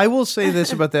 Well, I will say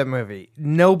this about that movie.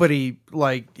 Nobody,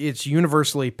 it's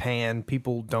universally panned.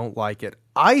 People don't like it.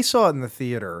 I saw it in the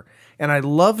theater, and I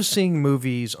love seeing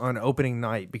movies on opening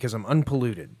night because I'm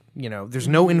unpolluted. There's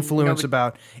no influence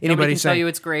about Nobody anybody can tell saying you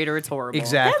it's great or it's horrible.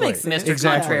 exactly. That makes sense. Mr.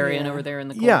 Exactly. Contrarian Yeah. over there in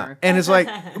the corner. Yeah, and it's like,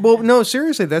 well, no,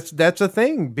 seriously, that's a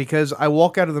thing because I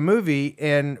walk out of the movie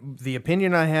and the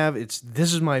opinion I have, this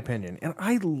is my opinion, and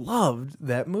I loved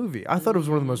that movie. I thought it was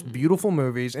one of the most beautiful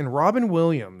movies, and Robin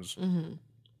Williams,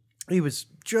 he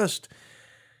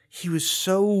was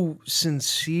so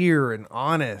sincere and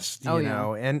honest, you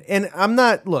know, and I'm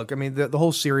not. Look, I mean, the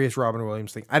whole serious Robin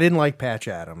Williams thing. I didn't like Patch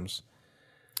Adams.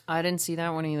 I didn't see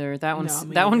that one either. That me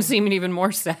one seemed even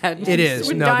more sad. It is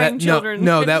With no dying that children.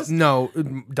 no It that just- no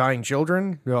dying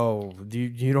children. No,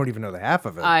 you don't even know the half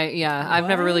of it. I've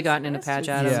never really gotten into That's Patch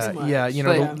just- Adams. too much. Yeah,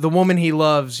 But- the woman he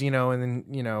loves, and then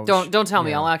Don't tell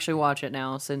me. yeah. I'll actually watch it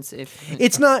now since if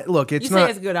It's not. Look, You it's say not.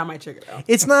 it's good, I might check it out.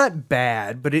 It's not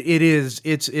bad, but it is.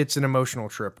 It's an emotional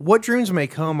trip. What Dreams May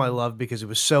Come, I love because it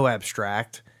was so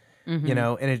abstract, and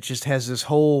it just has this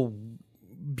whole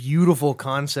beautiful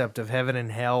concept of heaven and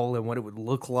hell and what it would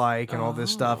look like and all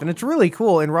this stuff, and it's really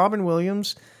cool. And Robin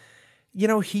Williams,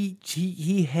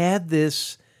 he had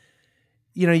this.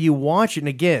 You watch it, and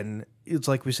again, it's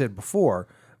like we said before.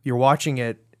 You're watching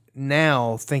it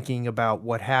now, thinking about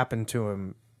what happened to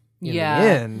him in the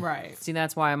end, Right. see,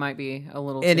 that's why I might be a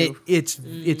little and too it's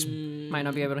might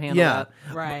not be able to handle yeah.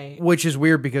 that. Right. Which is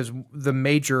weird because the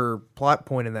major plot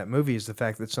point in that movie is the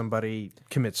fact that somebody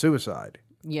commits suicide.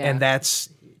 Yeah. And that's,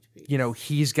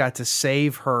 he's got to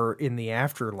save her in the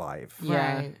afterlife.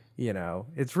 Yeah. Right.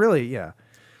 It's really, yeah.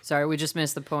 Sorry, we just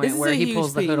missed the This point is where a he huge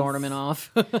pulls the hood piece. ornament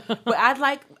off. But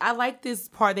I like this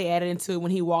part they added into it when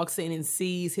he walks in and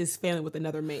sees his family with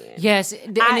another man. Yes,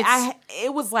 and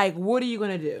It was like, what are you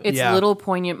gonna do? it's Yeah. little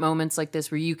poignant moments like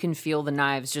this where you can feel the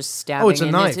knives just stabbing. it's a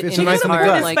in knife. His, It's in a knife his in the heart,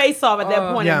 gut. His like, face off at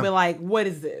that point Yeah. and be like, what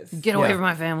is this? get away Yeah. from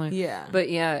my family. Yeah. But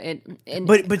yeah,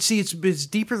 But see, it's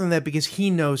deeper than that because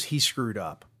he knows he screwed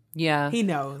up. yeah, He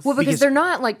knows. Well, because Because- they're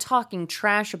not like talking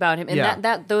trash about him, and Yeah.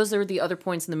 that those are the other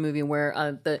points in the movie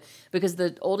where because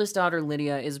the oldest daughter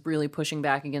Lydia is really pushing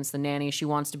back against the nanny. She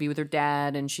wants to be with her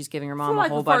dad, and she's giving her mom For like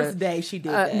a whole the bunch first of. day she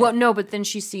did that. Well, no, but then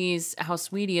she sees how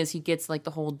sweet he is. He gets like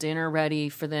the whole dinner ready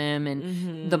for them,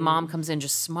 and the mom comes in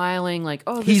just smiling, like,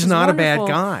 "Oh, this He's is not a bad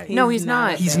wonderful." guy. No, He's he's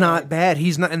not. not. He's not bad.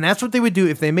 He's not. And that's what they would do.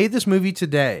 If they made this movie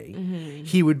today,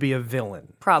 he would be a villain.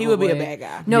 Probably He would be a bad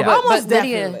guy. No, Yeah. but Almost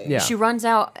Lydia, definitely. Yeah. she runs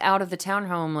out of the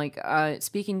townhome, like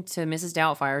speaking to Mrs.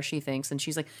 Doubtfire. She thinks, and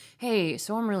she's like, "Hey,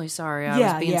 so I'm really sorry. I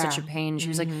Yeah, was being yeah. such a pain." She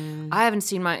was like, "I haven't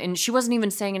seen my," and she wasn't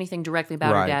even saying anything directly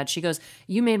about her Right. dad. She goes,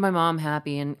 "You made my mom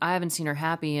happy, and I haven't seen her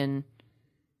happy in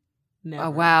Never. Oh,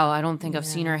 wow, I don't think I've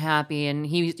seen her happy. And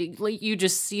you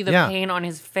just see the pain on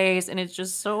his face, and it's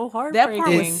just so heartbreaking. That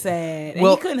part was sad. And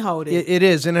Well, he couldn't hold it. It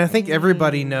is, and I think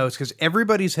everybody knows because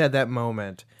everybody's had that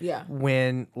moment. Yeah.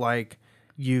 When like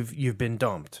you've been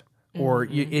dumped, or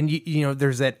you know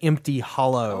there's that empty,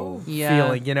 hollow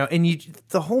feeling, you know, and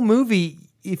the whole movie,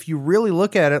 if you really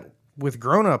look at it with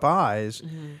grown-up eyes,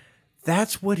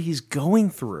 that's what he's going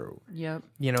through. Yep.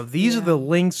 You know, these are the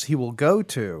lengths he will go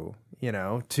to, you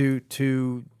know,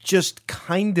 to just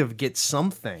kind of get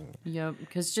something. Yep,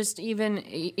 because just even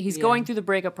he's going through the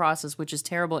breakup process, which is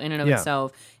terrible in and of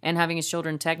itself, and having his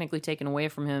children technically taken away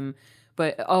from him.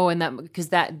 But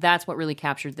that's what really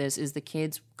captured this is the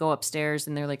kids go upstairs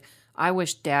and they're like, "I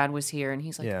wish Dad was here," and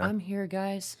he's like, "I'm here,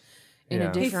 guys." In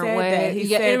a different way. He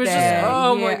said it was that. just,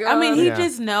 oh my God. I mean, he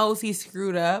just knows he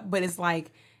screwed up, but it's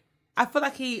like, I feel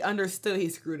like he understood he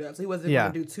screwed up, so he wasn't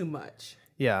going to do too much.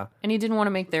 Yeah. And he didn't want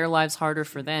to make their lives harder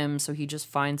for them, so he just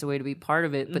finds a way to be part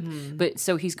of it. But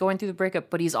so he's going through the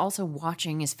breakup, but he's also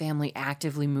watching his family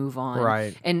actively move on.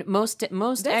 Right. And most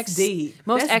exes deep.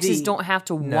 don't have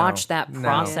to watch that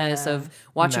process of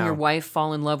watching your wife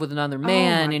fall in love with another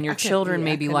man and your children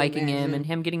maybe liking him and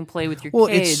him getting to play with your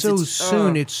kids. It's so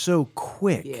soon. It's so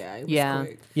quick. Yeah. It was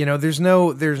quick. You know, there's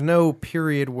no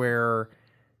period where,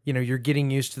 you know, you're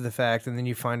getting used to the fact, and then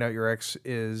you find out your ex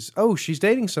is, she's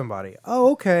dating somebody.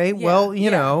 Oh, okay. Well, you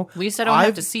know, At least I don't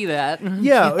have to see that.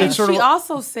 Yeah, And it's sort she of.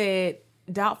 also said,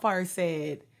 Doubtfire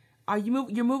said, "Are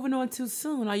you're moving on too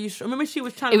soon? Are you sure?" Remember, she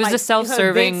was trying. It was a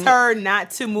self-serving- convince her not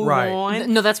to move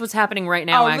on. No, that's what's happening right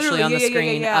now, actually, on the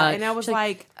screen. And I was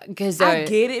like, because I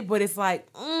get it, but it's like,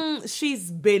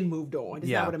 she's been moved on. It's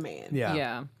not with a man.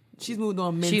 yeah. She's moved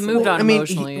on mentally. She moved on I mean,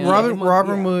 emotionally.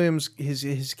 Robin Williams,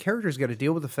 his character's got to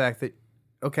deal with the fact that,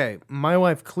 okay, my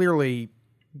wife clearly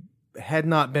had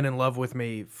not been in love with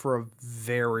me for a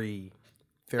very,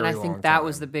 very long time. And I think that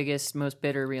was the biggest, most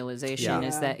bitter realization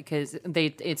is that because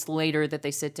it's later that they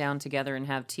sit down together and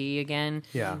have tea again.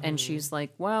 Yeah. And she's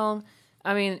like, well,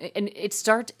 I mean, and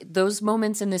those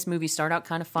moments in this movie start out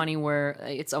kind of funny where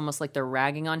it's almost like they're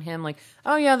ragging on him, like,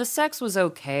 oh yeah, the sex was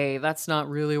okay. That's not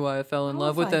really why I fell in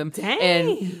love with him. Dang.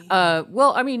 And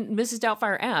well, I mean, Mrs.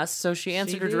 Doubtfire asked, so she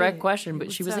answered her direct question,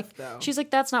 but she was tough, like, though. she's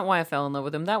like, that's not why I fell in love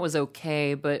with him. That was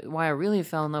okay, but why I really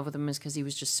fell in love with him is because he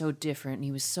was just so different and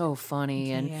he was so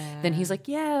funny. And then he's like,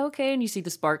 yeah, okay, and you see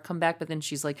the spark come back, but then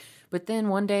she's like, but then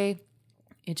one day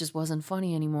it just wasn't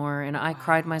funny anymore, and I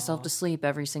cried myself to sleep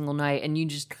every single night, and you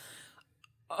just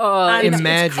Imagine. And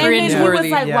then he was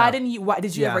like, why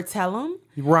did you ever tell him?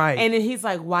 Right. And then he's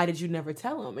like, why did you never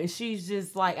tell him? And she's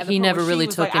just like, at the He point never where she really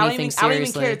was took like, I don't anything even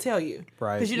seriously. care to tell you.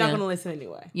 Right. Because you're not going to listen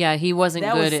anyway. Yeah, he wasn't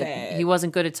That was good sad. he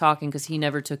wasn't good at talking because he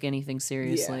never took anything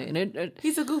seriously. Yeah. And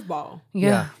He's a goofball.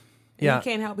 yeah. Yeah. He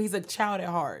can't help. He's a child at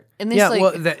heart. And this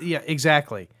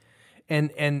exactly.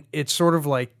 And it's sort of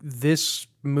like this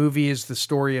movie is the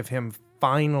story of him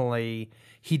finally,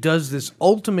 he does this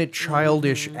ultimate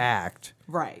childish act,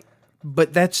 Right.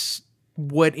 but that's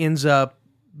what ends up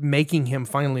making him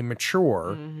finally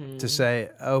mature to say,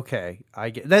 okay, I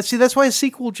get that. See, that's why a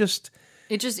sequel just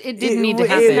it didn't need to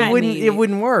happen. It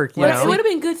wouldn't work. You It know? would have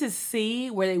been good to see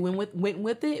where they went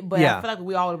with it, but I feel like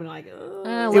we all would have been like,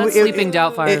 let Sleeping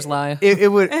Doubtfire's lie.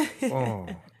 It would. Oh,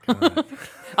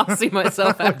 I'll see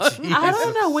myself out. I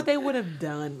don't know what they would have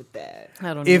done with that.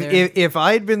 I don't if, either. if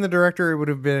I had been the director, it would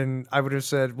have been. I would have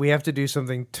said we have to do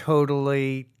something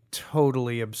totally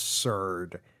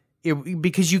absurd.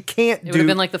 Because you can't. It would have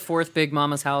been like the fourth Big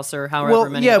Mama's House or however Well,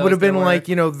 many. yeah, of it would those have been there were. like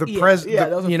the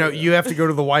president. those are You have to go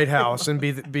to the White House and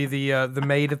be the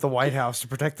maid at the White House to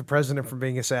protect the president from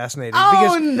being assassinated.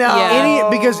 Oh, no.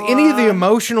 Because any of the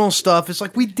emotional stuff is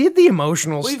like we did the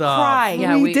emotional stuff. cried.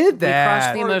 Yeah, we did We that.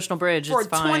 crossed the emotional bridge. For It's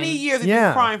fine. 20 years, I've Yeah.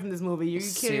 been crying from this movie. You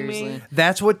kidding me? Seriously.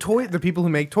 That's what the people who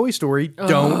make Toy Story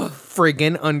don't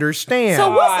friggin' understand.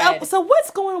 So what's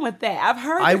going on with that? I've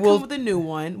heard I they will- come with a new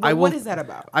one. I But what will- is that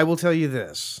about? I will tell you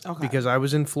this because I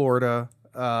was in Florida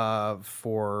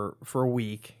for a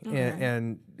week,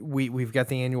 and we've got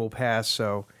the annual pass.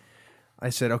 So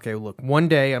I said, okay, look, one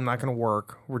day I'm not going to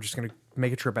work. We're just going to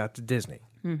make a trip out to Disney.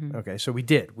 Okay, so we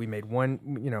did. We made one,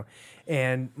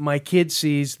 and my kid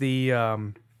sees the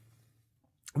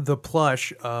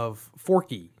plush of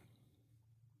Forky.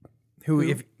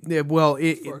 Forky.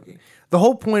 The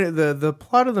whole point of the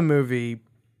plot of the movie,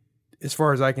 as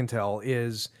far as I can tell,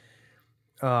 is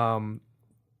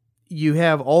you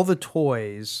have all the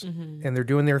toys and they're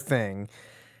doing their thing,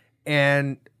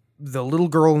 and the little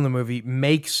girl in the movie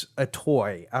makes a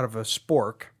toy out of a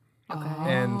spork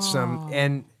and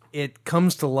it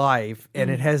comes to life and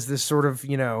it has this sort of,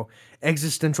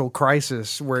 existential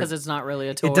crisis where Because it's not really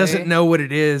a toy. it doesn't know what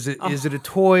it is. Is it a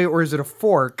toy or is it a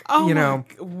fork?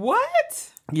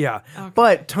 What? Yeah.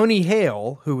 But Tony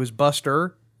Hale, who was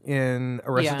Buster in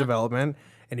Arrested Development,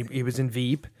 and he was in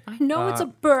Veep. I know it's a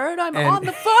bird. I'm on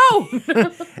the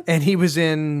phone. And he was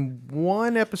in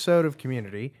one episode of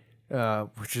Community,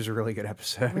 which is a really good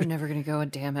episode. We're never going to go a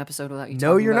damn episode without you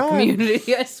No, talking you're about not.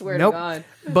 Community. I swear Nope. to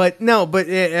God.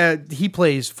 But he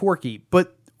plays Forky.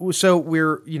 But so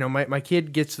we're, my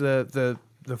kid gets the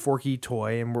Forky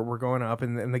toy, and we're going up,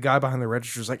 and the guy behind the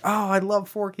register is like, "Oh, I love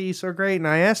Forky, he's so great." And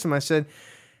I asked him, I said,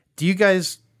 "Do you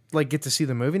guys get to see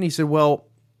the movie?" And he said, "Well,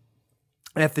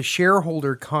 at the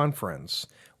shareholder conference,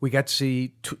 we got to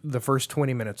see the first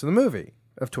 20 minutes of the movie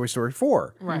of Toy Story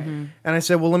 4." Right. And I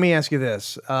said, "Well, let me ask you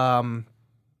this.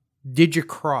 Did you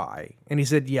cry?" And he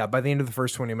said, "Yeah, by the end of the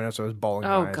first 20 minutes, I was bawling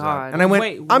my eyes out." God. And I went,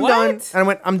 Wait, "I'm what? done." And I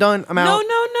went, "I'm done. I'm out."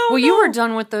 No. Well, you were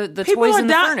done with the People toys are in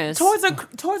the dying. furnace.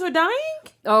 Toys are dying?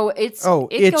 Oh, it's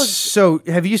It's goes. so...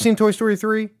 Have you seen Toy Story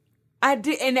 3? I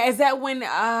did. And is that when...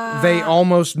 They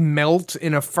almost melt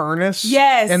in a furnace.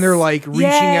 Yes. And they're like reaching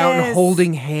out and Yes.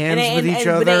 holding hands with each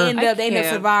other. But they end I up can't.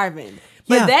 surviving.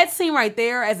 But Yeah. that scene right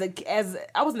there, as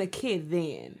I wasn't a kid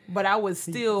then, but I was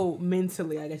still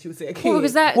mentally, I guess you would say, a kid. Well,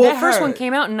 because that first one hurt.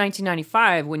 came out in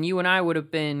 1995 when you and I would have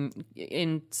been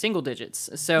in single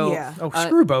digits. So Yeah. Oh,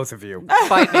 screw both of you.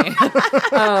 fight me.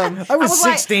 I was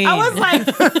 16. I was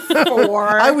like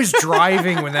 4. I was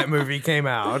driving when that movie came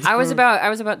out. I was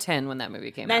about 10 when that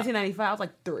movie came out. 1995. I was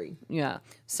like 3. Yeah.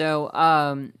 So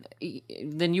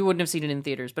then you wouldn't have seen it in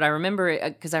theaters. But I remember it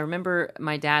because I remember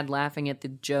my dad laughing at the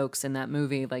jokes in that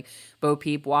movie, like Bo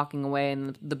Peep walking away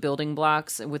and the building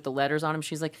blocks with the letters on them.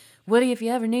 She's like, "Woody, if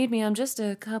you ever need me, I'm just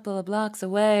a couple of blocks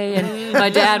away." And my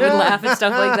dad would laugh and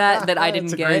stuff like that I didn't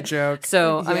That's a get. great joke.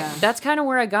 So I mean, Yeah. that's kind of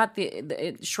where I got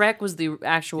Shrek was the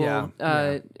actual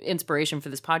Yeah. inspiration for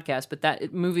this podcast. But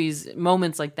that movies,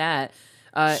 moments like that.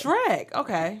 Shrek.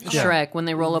 Okay. Shrek when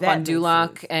they roll up That on makes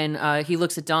Duloc and he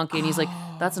looks at Donkey and he's like,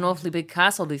 "That's an awfully big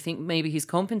castle. Do you think maybe he's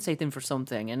compensating for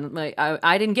something?" And like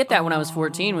I didn't get that when I was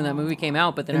 14 when that movie came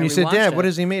out, but then And I you said, rewatched "Dad, it. what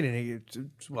has he made?" And he,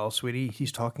 "Well, sweetie,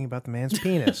 he's talking about the man's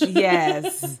penis."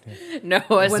 Yes. No,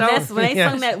 I When, saw they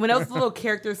sung that, when those little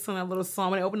characters sung that little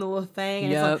song, when they opened the little thing,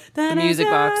 and Yep. it's like, The music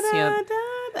box, yep.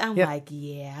 I'm Yep. like,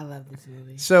 yeah, I love this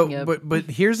movie. So, Yep. but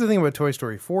here's the thing about Toy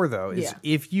Story 4, though, is Yeah.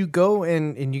 if you go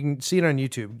and you can see it on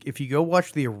YouTube, if you go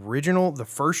watch the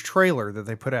first trailer that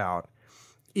they put out,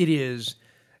 it is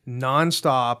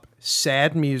nonstop,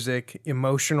 sad music,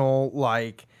 emotional,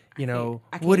 like, I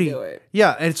can't Woody. do it.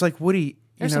 Yeah, and it's like Woody.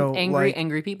 There's some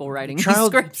angry people writing these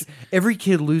child. scripts. Every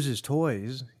kid loses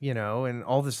toys, and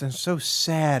all this, and it's so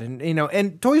sad,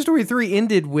 and Toy Story 3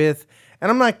 ended with, and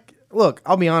I'm not. Look,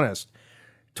 I'll be honest.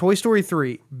 Toy Story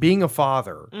 3, being a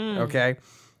father, okay?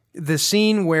 The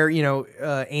scene where,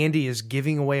 Andy is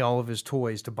giving away all of his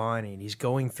toys to Bonnie and he's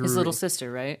going through His little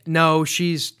sister, right? No,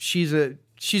 she's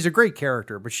a great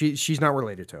character, but she's not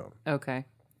related to him. Okay.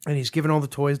 And he's giving all the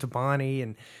toys to Bonnie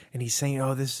and he's saying,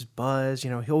 "Oh, this is Buzz,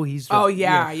 he's Oh,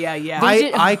 yeah.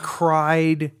 I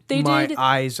cried They my did-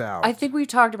 eyes out. I think we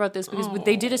talked about this because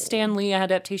they did a Stan Lee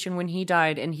adaptation when he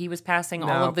died, and he was passing all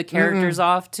No. of the characters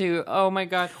off to. Oh my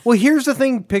god! Well, here's the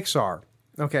thing, Pixar.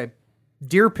 Okay.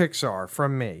 Dear Pixar,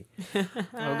 from me. Oh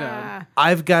god!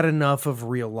 I've got enough of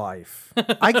real life.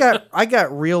 I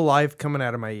got real life coming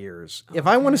out of my ears. If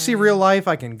I want to see real life,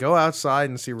 I can go outside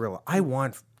and see real life. I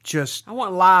want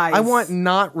lies. I want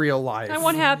not real life. I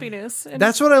want happiness. And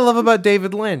That's what I love about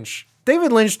David Lynch.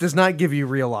 David Lynch does not give you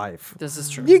real life. this is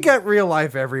true. You got real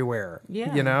life everywhere.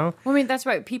 Yeah. Well, I mean, that's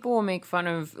right. People will make fun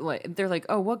of they're like,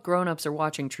 "Oh, what grown-ups are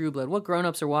watching True Blood? What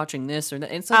grown-ups are watching this or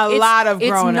that?" It's like, A lot of It's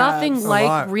grown-ups. nothing A like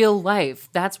lot. real life.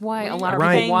 That's why a lot of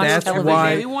Right, people watch that's television.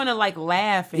 why- We want to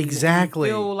laugh and Exactly.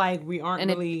 feel like we aren't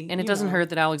And really. it doesn't hurt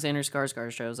that Alexander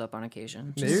Skarsgård shows up on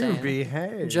occasion. Just saying.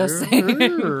 Behave. Just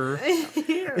saying.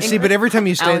 See, but every time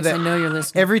you say Alex, that, I know you're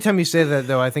listening. every time you say that,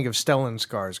 though, I think of Stellan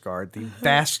Skarsgård, the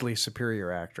vastly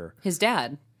superior actor. His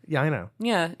dad. Yeah, I know.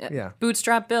 Yeah. Yeah.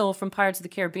 Bootstrap Bill from Pirates of the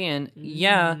Caribbean.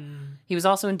 Yeah. He was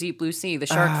also in Deep Blue Sea. The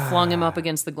shark flung him up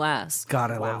against the glass.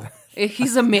 God, I love that.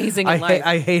 He's amazing in life.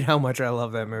 I hate how much I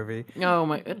love that movie. Oh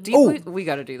my! We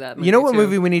got to do that. You know what too.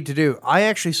 movie we need to do? I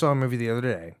actually saw a movie the other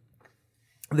day.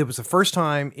 That was the first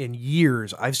time in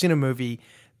years I've seen a movie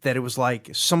that it was like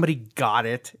somebody got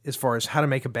it as far as how to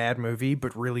make a bad movie,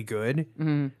 but really good.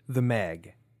 The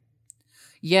Meg.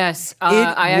 Yes,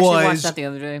 I actually watched that the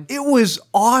other day. It was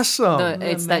awesome.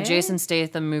 It's that Jason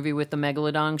Statham movie with the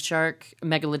megalodon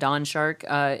shark,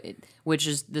 which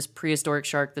is this prehistoric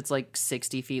shark that's like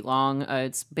 60 feet long.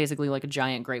 It's basically like a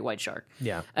giant great white shark.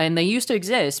 Yeah. And they used to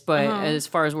exist, but as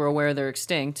far as we're aware, they're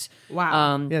extinct.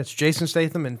 Wow. Yeah, it's Jason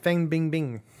Statham and Fang Bing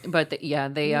Bing. But they Who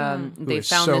found is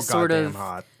so this sort goddamn of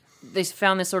hot. they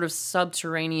found this sort of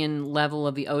subterranean level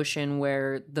of the ocean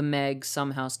where the Meg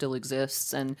somehow still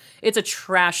exists, and it's a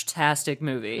trash-tastic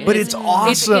movie. But it's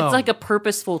awesome. It's like a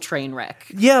purposeful train wreck.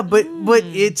 Yeah, but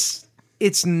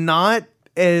it's not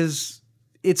as,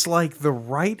 it's like the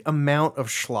right amount of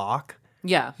schlock.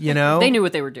 Yeah, You know? they knew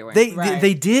what they were doing.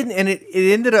 They did, and it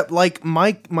ended up like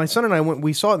my son and I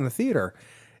we saw it in the theater,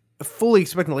 fully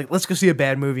expecting like, let's go see a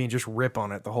bad movie and just rip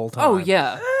on it the whole time. oh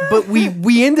yeah, But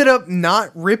we ended up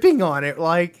not ripping on it.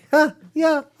 Like,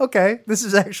 yeah, okay, this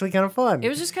is actually kind of fun. it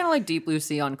was just kind of like Deep Blue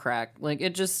Sea on crack. Like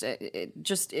it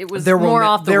was There will more ne-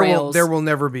 off the there rails. Will, there will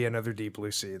never be another Deep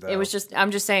Blue Sea, though. It was just. I'm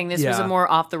just saying this was Yeah. a more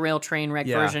off the rail train wreck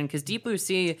Yeah. version because Deep Blue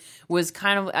Sea was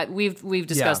kind of. We've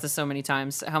discussed Yeah. this so many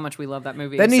times how much we love that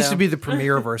movie. that needs so- to be the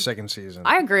premiere of our second season.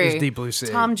 I agree. Is Deep Blue Sea.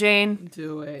 Tom Jane,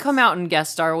 Do it. come out and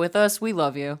guest star with us. We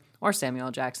love you. Or Samuel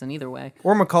L. Jackson, either way.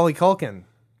 Or Macaulay Culkin.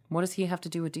 What does he have to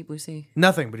do with Deep Blue Sea?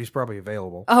 Nothing, but he's probably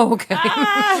available. Oh, okay.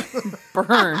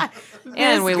 Burn.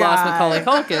 And we lost Macaulay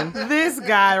Culkin. This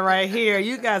guy right here,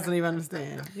 you guys don't even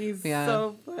understand. He's Yeah.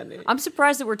 so funny. I'm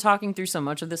surprised that we're talking through so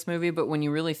much of this movie, but when you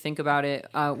really think about it,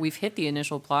 we've hit the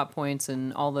initial plot points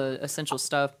and all the essential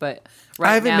stuff. But I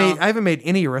right now, haven't made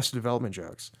any Arrested Development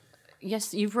jokes.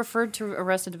 yes, you've referred to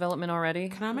Arrested Development already.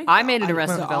 Can I made an the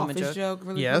Arrested Development Office joke.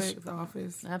 really Yes. quick? The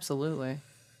Office. Absolutely.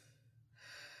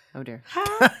 Oh dear.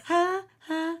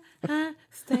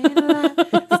 Staying alive,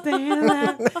 staying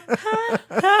alive.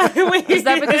 Is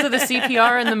that because of the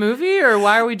CPR in the movie, or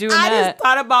why are we doing I that? just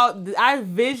thought about. I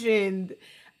visioned.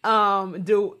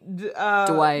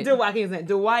 Dwight.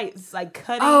 Dwight's like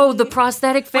cutting. Oh, the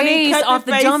prosthetic when he face cut off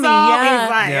the face dummy. off, Yeah, he's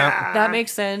like, Yeah. that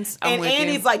makes sense. I'm and with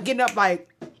Andy's you. like getting up like.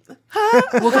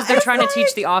 Well, because they're trying to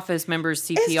teach the office members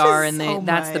CPR, just and so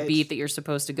that's the much. beat that you're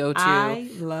supposed to go to. I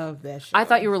love that show. I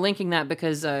thought you were linking that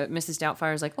because Mrs.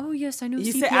 Doubtfire's like, oh yes, I know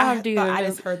You CPR. said I do thought you? I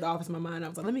just heard The Office in my mind. I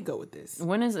was like, let me go with this.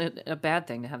 When is it a bad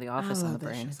thing to have the office on the love that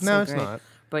brain? show. It's No, so it's great. not.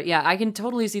 But yeah, I can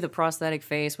totally see the prosthetic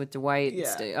face with Dwight.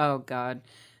 Yeah. Oh God.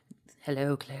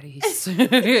 Hello, Clarice.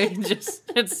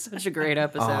 It's such a great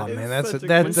episode. Oh man, that's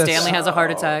When Stanley has a heart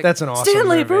attack. That's an awesome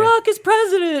Stanley, movie. Barack is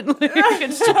president.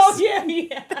 It's just, Oh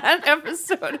yeah. that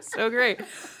episode is so great.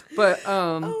 But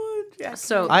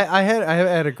so I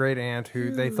had a great aunt who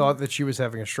they thought that she was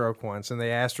having a stroke once, and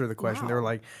they asked her the question. They were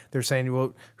like, they're saying,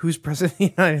 "Well, who's president of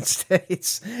the United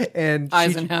States?" And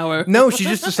Eisenhower. No, she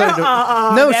just decided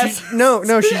to.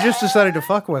 No, she just decided to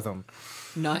fuck with him.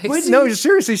 nice. No,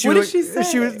 seriously, she what was. did she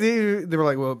say? They were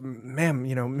like, "Well,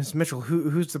 ma'am, Miss Mitchell,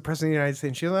 who's the president of the United States?"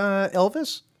 And she was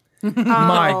Elvis.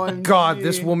 My God,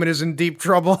 this woman is in deep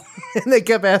trouble. And they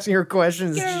kept asking her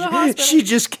questions. She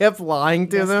just kept lying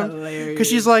to them hilarious. because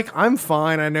she's like, "I'm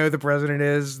fine. I know the president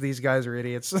is. These guys are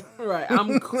idiots." Right.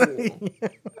 I'm cool.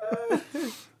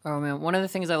 Oh man, one of the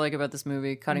things I like about this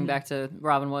movie, cutting back to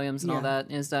Robin Williams and all that,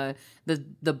 is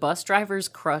the bus driver's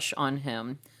crush on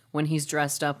him when he's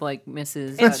dressed up like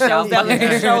Mrs. shows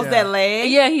Doubtfire. that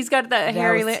leg. Yeah, he's got that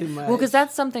hairy was leg. too much. Well, because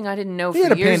that's something I didn't know He had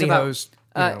for a years about.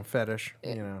 pantyhose, fetish.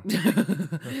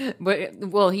 But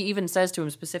well, he even says to him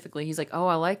specifically, he's like, "Oh,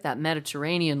 I like that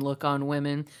Mediterranean look on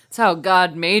women. That's how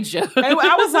God made you."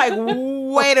 I was like,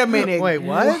 wait a minute. Wait,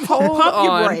 what? Pump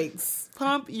your on. brakes.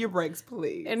 Pump your brakes,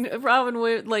 please. And Robin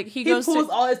would he he goes pulls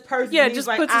to all his purses. Yeah, and he's just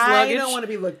like, puts his I luggage. don't want to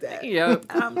be looked at. yeah.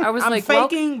 I was I'm like, well,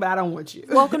 faking, but I don't want you.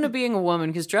 welcome to being a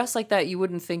woman, because dressed like that, you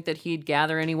wouldn't think that he'd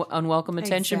gather any unwelcome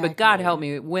attention. But God Exactly. help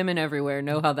me, women everywhere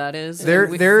know how that is. There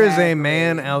We- is a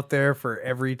man out there for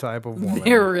every type of woman.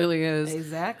 there really is.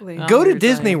 Exactly. Go to you're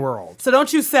Disney saying. World. So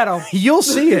don't you settle. You'll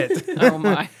see it. Oh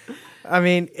my. I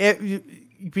mean,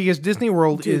 because Disney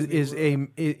World is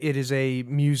a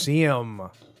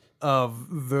museum of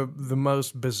the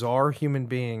most bizarre human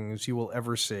beings you will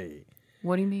ever see.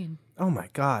 What do you mean? Oh my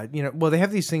God! Well, they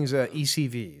have these things,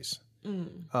 ECVs,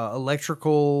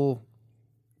 electrical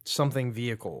something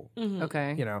vehicle.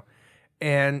 Okay.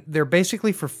 And they're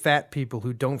basically for fat people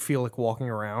who don't feel like walking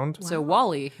around. So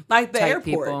Wally, Like the type airport.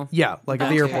 people. Yeah, like at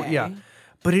the airport. Okay. Yeah,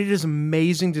 but it is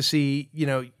amazing to see,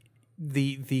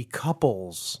 the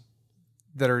couples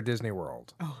that are at Disney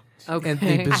World. Okay. And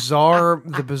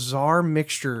the bizarre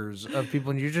mixtures of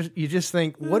people, and you just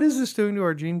think, what is this doing to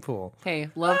our gene pool? Hey,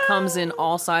 love comes in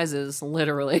all sizes,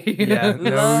 literally. Yeah,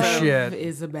 no Love shit.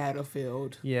 is a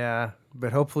battlefield. Yeah,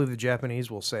 but hopefully the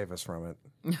Japanese will save us from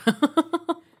it.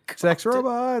 Sex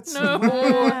robots. No.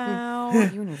 Wow. You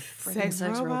and your freaking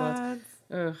sex robots. robots.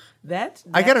 Ugh. That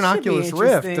I got an should be Oculus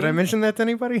Rift. Did I interesting. mention that to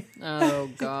anybody? Oh,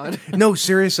 God. No,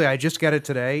 seriously, I just got it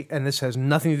today, and this has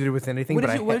nothing to do with anything. What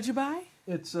but did you buy?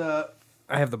 It's I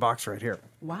have the box right here.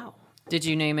 Wow. Did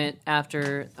you name it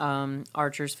after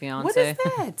Archer's fiance? What is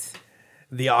that?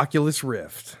 The Oculus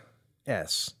Rift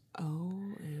S.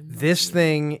 Oh. This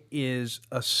thing is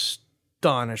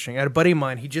astonishing. I had a buddy of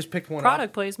mine. He just picked one up.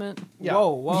 Product placement. Yeah.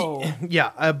 Whoa.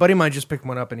 Yeah, a buddy of mine just picked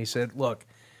one up, and he said, "Look,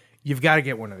 you've got to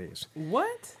get one of these."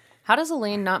 What? How does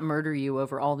Elaine not murder you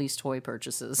over all these toy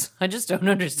purchases? I just don't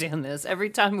understand this. Every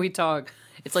time we talk,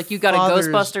 it's like you got a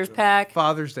Ghostbusters pack.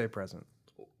 Father's Day present.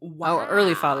 Wow. Oh,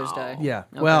 early Father's Day. Yeah.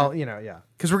 Okay. Well,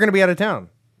 because we're going to be out of town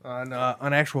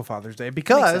on actual Father's Day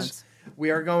because sense.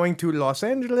 we are going to Los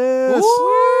Angeles.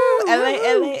 Woo! LA.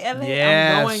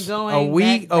 Yes. I'm going. A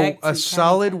week, back to a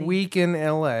solid Cali. week in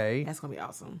LA. That's gonna be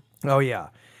awesome. Oh yeah,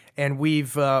 and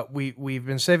we've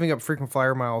been saving up frequent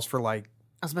flyer miles for like.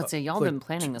 I was about to say, y'all been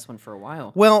planning this one for a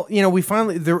while. Well, we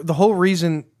finally the whole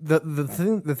reason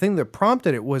the thing that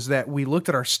prompted it was that we looked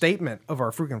at our statement of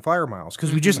our frequent flyer miles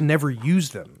because we just never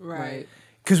used them. Right.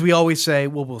 Because we always say,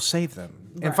 well, we'll save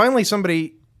them. And finally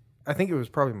somebody, I think it was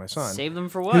probably my son, Save them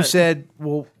for what? who said,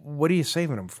 well, what are you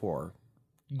saving them for?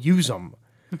 Use them.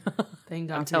 Thank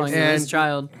God. I'm telling you, And- this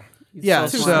child. Yeah,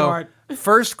 so so smart.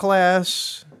 first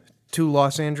class to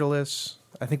Los Angeles,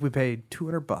 I think we paid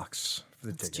 $200 for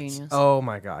the tickets. genius. Oh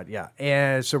my God, yeah.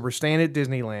 And so we're staying at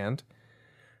Disneyland.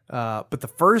 But the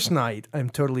first night, I'm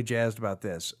totally jazzed about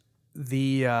this.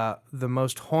 The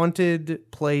most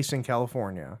haunted place in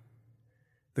California,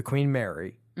 the Queen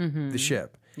Mary, the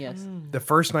ship. Yes. The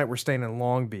first night we're staying in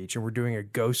Long Beach and we're doing a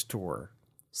ghost tour.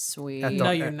 Sweet. at the-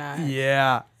 No, you're not.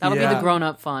 Yeah. That'll be yeah. the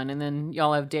grown-up fun, and then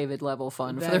y'all have David level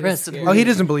fun for That the is rest of the scary. Oh, he week.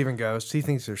 doesn't believe in ghosts. He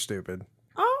thinks they're stupid.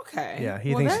 Okay. Yeah,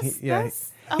 he Well, thinks.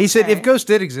 that's- He said, okay. if ghosts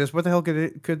did exist, what the hell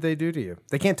could they do to you?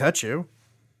 They can't touch you.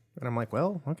 And I'm like,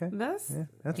 well, okay, That's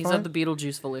that's He's fine. of the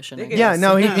Beetlejuice volition. I They guess. Yeah,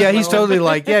 no, he's Well- totally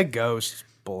like, yeah, ghosts,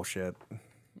 bullshit.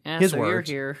 Yeah, his so words.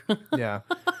 you're Yeah,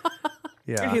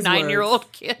 yeah, His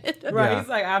 9-year-old kid. right. Yeah. He's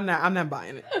like, I'm not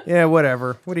buying it. yeah.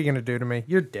 Whatever. What are you gonna do to me?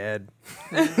 You're dead.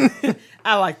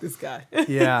 I like this guy.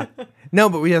 Yeah. No,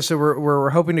 but so we're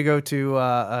hoping to go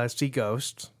to see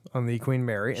Ghosts on the Queen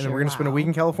Mary, and then we're gonna spend a week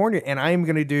in California, and I am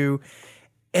gonna do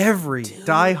every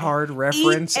Die Hard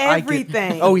reference I can.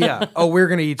 everything. Oh yeah. Oh, we're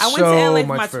gonna eat I went so to LA for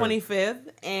much my food. 25th,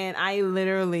 and I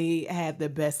literally had the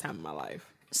best time of my life.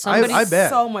 Somebody's, I bet.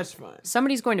 So much fun.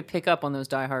 somebody's going to pick up on those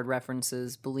Die Hard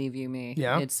references. Believe you me.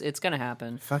 Yeah. It's gonna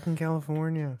happen. Fucking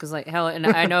California. Because like hell, and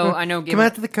I know. Come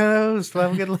out to the coast. We'll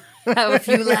have a good. have a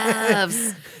few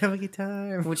laughs. Have a good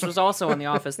time. Which was also on The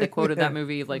Office. They quoted that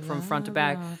movie like from front to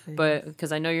back. But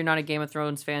because I know you're not a Game of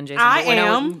Thrones fan, Jason. I but when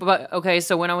am. But okay,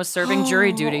 so when I was serving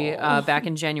jury duty back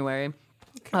in January,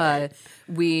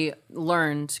 we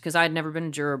learned because I had never been a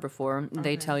juror before.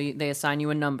 They tell you, they assign you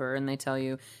a number, and they tell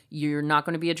you you're not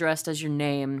going to be addressed as your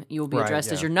name. You will be Right,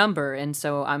 addressed as yeah. your number. And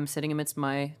so I'm sitting amidst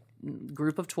my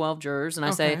group of 12 jurors, and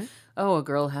I say, "Oh, a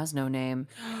girl has no name,"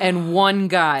 and one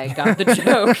guy got the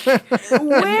joke.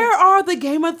 Where are the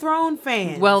Game of Thrones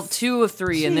fans? Well, 2 of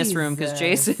 3 in this room because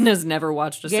Jesus. Jason has never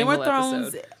watched a Game single of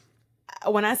Thrones. episode.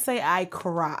 When I say I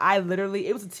cry, I literally,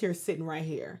 it was a tear sitting right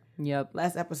here. Yep,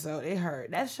 Last episode, it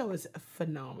hurt. That show is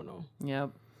phenomenal.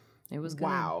 yep. It was good.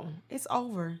 Wow, it's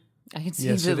over. I can see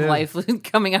Yes, the it is. life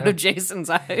coming out of Jason's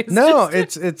eyes. No,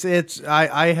 it's.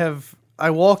 I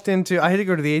walked into. I had to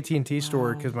go to the AT&T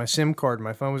store because my SIM card,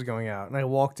 my phone was going out, and I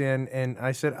walked in and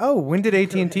I said, "Oh, when did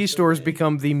AT&T stores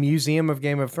become the museum of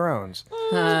Game of Thrones?"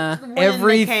 When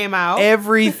they came out.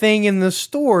 Everything in the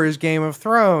store is Game of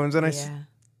Thrones, and I Yeah. said,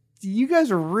 "You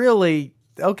guys are really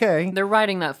okay. They're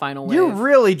riding that final wave. You're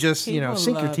really just People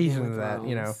sink your love teeth Game into of that,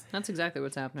 Thrones. That's exactly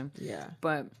what's happening. Yeah.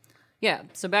 But yeah,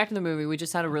 so back to the movie. We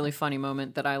just had a really funny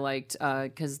moment that I liked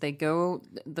because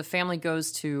the family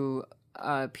goes to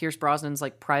Pierce Brosnan's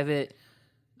like private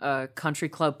country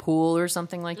club pool or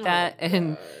something like that,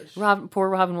 and poor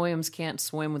Robin Williams can't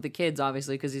swim with the kids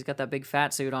obviously because he's got that big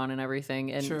fat suit on and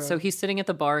everything, and True. so he's sitting at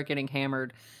the bar getting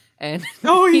hammered. And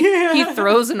Oh, yeah. he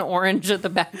throws an orange at the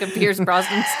back of Pierce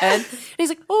Brosnan's head. And he's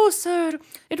like, "Oh, sir,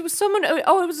 it was someone.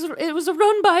 Oh, it was a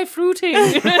run by fruiting."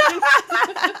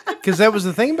 Because that was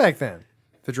the thing back then.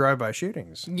 The drive-by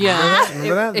shootings. Yeah.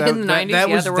 Remember that? In the 90s, that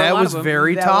yeah, was there were a that lot was of 'em.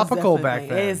 very That was topical definitely- back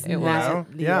then. It's you not, know?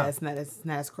 yeah, it's not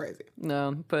as crazy.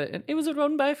 No, but it was a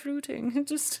run by fruiting. It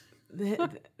just.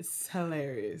 It's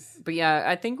hilarious. But yeah,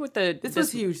 I think with This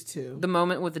was huge too. the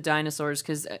moment with the dinosaurs,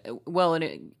 because and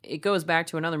it goes back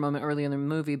to another moment early in the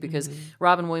movie because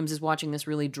Robin Williams is watching this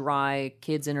really dry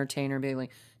kids entertainer being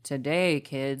like, today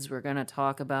kids, we're gonna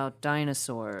talk about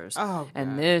dinosaurs. Oh,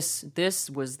 and God. this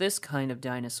was this kind of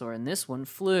dinosaur and this one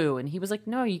flew, and he was like,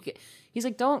 no, he's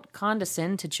like, don't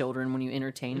condescend to children when you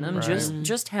entertain them.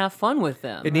 Just have fun with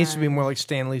them. It needs to be more like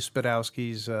Stanley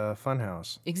Spadowski's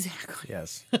Funhouse. Exactly.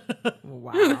 Yes.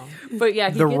 Wow. But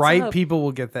yeah, he The gets right up. people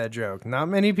will get that joke. Not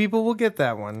many people will get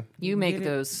that one. You make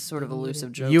those sort of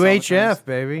elusive jokes all the time. UHF,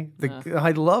 baby.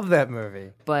 I love that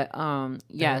movie. But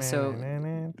yeah, so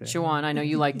Shawan, I know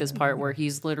you like this part where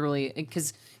he's literally,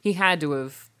 because he had to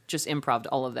have just improv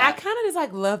all of that. I kind of just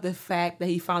like love the fact that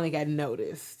he finally got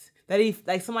noticed. That he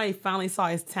like somebody finally saw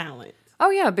his talent. Oh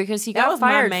yeah, because he That got was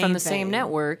my fired main from the same thing.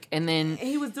 network, and then And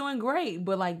he was doing great,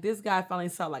 but like this guy finally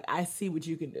saw like I see what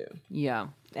you can do. yeah,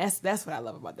 That's what I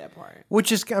love about that part.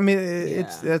 Which is, I mean,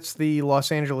 that's the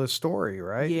Los Angeles story,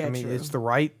 right? Yeah, I mean, true. it's the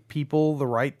right people, the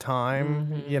right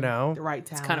time, you know? The right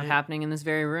talent. it's kind of happening in this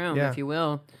very room, Yeah. if you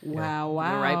will. Wow, The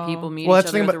right people meet Well, each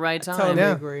that's the other thing at the about- right time. Totally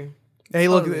Yeah. agree. Hey,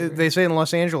 look, Totally agree. they say in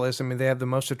Los Angeles, I mean, they have the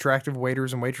most attractive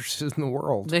waiters and waitresses in the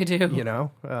world. They do. You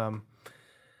know?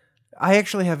 I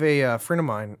actually have a friend of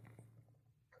mine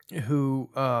who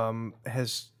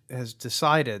has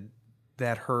decided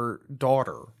that her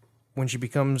daughter, when she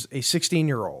becomes a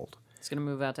 16-year-old, He's gonna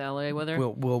move out to LA with her.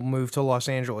 will move to Los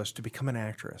Angeles to become an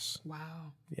actress.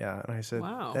 Wow. Yeah, and I said,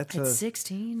 Wow. that's At a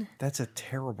 16, that's a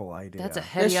terrible idea. that's a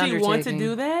heavy Does she want to undertaking.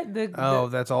 do that? Oh,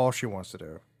 that's all she wants to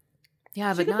do.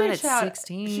 Yeah, she but could be not a at child-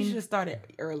 16. She should have started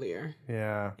earlier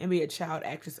Yeah. and be a child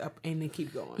actress up and then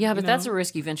keep going. Yeah, you but that's a know?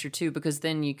 risky venture too, because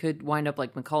then you could wind up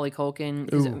like Macaulay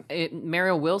Culkin,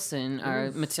 Mariel Wilson,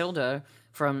 Matilda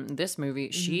from this movie.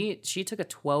 Mm-hmm. She took a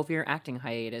 12-year acting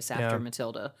hiatus after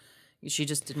Matilda. She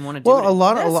just didn't want to do Well, it. a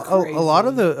lot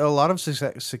That's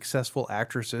of successful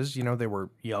actresses, you know, they were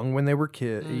young when they were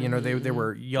kids. You know, they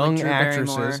were young Drew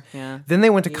actresses. Barrymore, yeah. Then they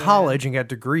went to college and got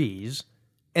degrees,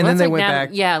 and then Well, that's they like went back.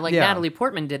 Yeah, like Natalie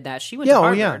Portman did that. She went Yeah, to oh,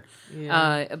 Harvard.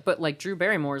 yeah. But like Drew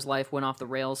Barrymore's life went off the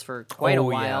rails for quite a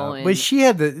while. And But she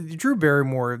had Drew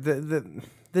Barrymore.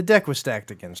 The deck was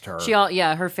stacked against her.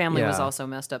 her family was Yeah. also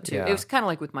messed up too. Yeah. It was kind of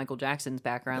like with Michael Jackson's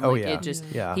background. Oh, Like yeah. it just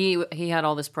Yeah. he had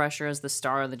all this pressure as the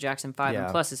star of the Jackson 5, Yeah.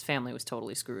 and plus his family was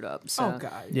totally screwed up. So Oh,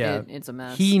 God. Yeah. it's a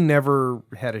mess. He never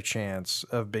had a chance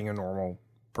of being a normal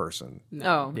person.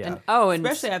 Oh, Yeah. and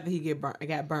Especially after he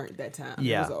got burnt that time.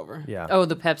 Yeah, It was over. Yeah.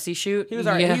 the Pepsi shoot. He was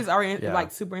already, Yeah.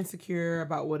 like super insecure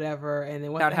about whatever, and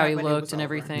then once about that how he happened, it looked was and over.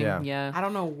 everything. Yeah. Yeah, I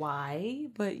don't know why,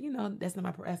 but you know that's not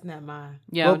my.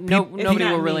 yeah. Well, Nobody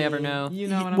Not will really me. ever know. You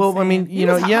know what I'm Well, saying? I mean, He you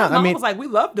know, was hot. yeah, My I mom mean- was like, we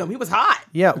loved him. He was hot.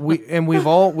 Yeah, we've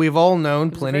all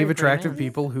known plenty very of attractive pretty.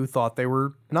 people who thought they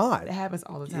were not. It happens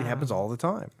all the time. It happens all the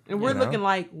time. And we're you know? looking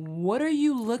like, what are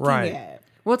you looking Right. at?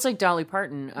 Well, it's like Dolly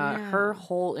Parton. Her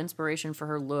whole inspiration for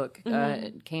her look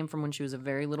came from when she was a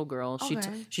very little girl.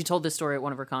 Okay. She told this story at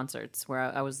one of her concerts where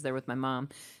I was there with my mom,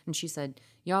 and she said,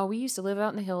 "Y'all, we used to live out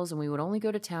in the hills, and we would only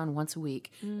go to town once a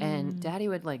week. And Daddy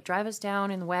would like drive us down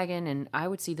in the wagon, and I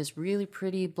would see this really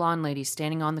pretty blonde lady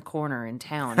standing on the corner in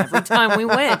town every time we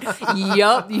went.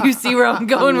 Yup, you see where I'm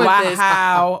going with this."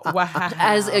 Wow.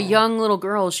 As a young little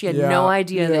girl, she had Yeah, no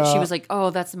idea that she yeah. was like, "Oh,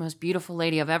 that's the most beautiful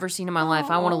lady I've ever seen in my life.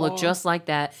 I want to look just like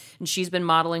that." And she's been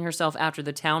modeling herself after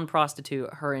the town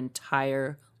prostitute her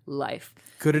entire life.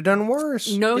 Could have done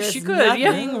worse. No, There's she could. nothing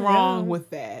Yeah, wrong with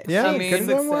that. Yeah, She's could've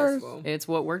done worse. successful. it's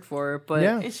what worked for her. But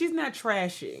Yeah. And she's not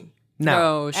trashy.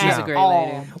 No. oh, she's a At great all.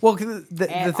 lady. Well, 'cause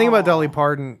the At thing about Dolly all.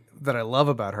 Parton that I love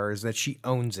about her is that she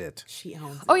owns it. She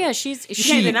owns it. Oh yeah, she's can't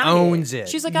She deny it. owns it.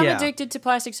 She's like, I'm Yeah. addicted to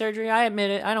plastic surgery. I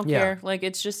admit it. I don't Yeah. care. Like,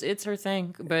 it's her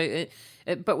thing.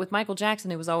 But with Michael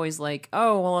Jackson, it was always like,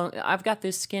 oh, well, I've got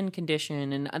this skin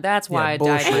condition, and that's why I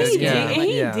dyed And my he, skin. Yeah, did, and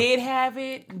he yeah. did have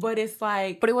it, but it's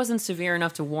like. But it wasn't severe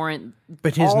enough to warrant.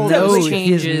 But his all nose, those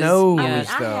changes. his nose, I mean,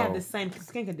 though. I have the same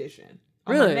skin condition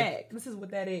on Really? my neck. This is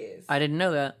what that is. I didn't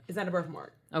know that. It's not a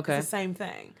birthmark. Okay. It's the same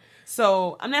thing.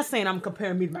 So I'm not saying I'm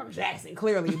comparing me to Michael Jackson,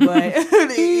 clearly, but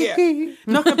yeah.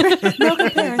 no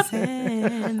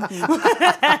comparison.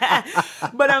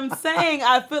 But I'm saying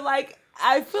I feel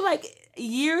like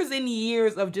years and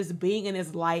years of just being in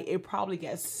his light, it probably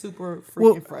gets super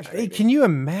freaking frustrating. Can you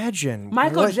imagine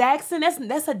Michael what- Jackson,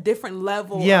 that's a different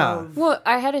level. Yeah. Of, Well,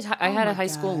 I had a my high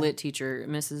school God. lit teacher,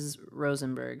 Mrs.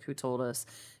 Rosenberg, who told us,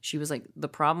 she was like, the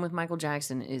problem with Michael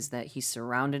Jackson is that he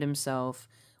surrounded himself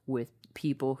with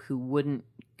people who wouldn't.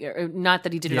 Not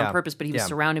that he did it on purpose, but he was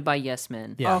surrounded by yes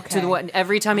men. Yeah. Okay. To the what?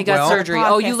 Every time he got surgery,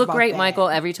 you look great, Michael.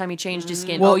 Every time he changed his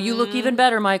skin, you look even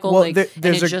better, Michael. Well, and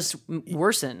it just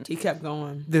worsened. He kept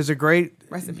going. There's a great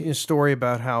Recipe. story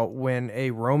about how when a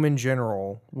Roman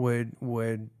general would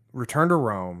return to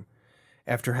Rome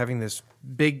after having this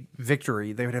big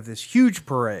victory, they would have this huge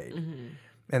parade.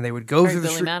 And they would go Very through the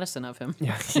Billy street. Madison of him.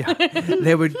 Yeah.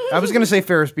 They would. I was going to say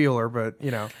Ferris Bueller, but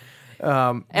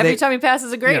Every time he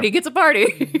passes a grade, he gets a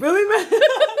party. Really?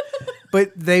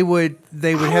 But they would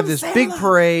have this big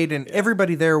parade, and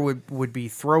everybody there would be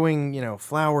throwing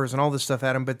flowers and all this stuff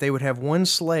at him. But they would have one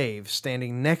slave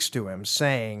standing next to him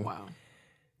saying, Wow.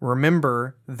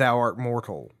 "Remember, thou art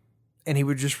mortal," and he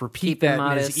would just repeat Keep him that in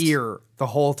modest. his ear the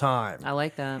whole time. I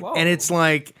like that. Whoa. And it's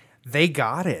like they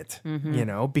got it,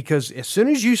 because as soon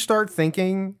as you start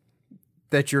thinking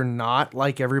that you're not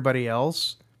like everybody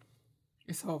else,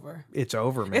 It's over. it's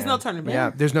over, man. There's no turning back.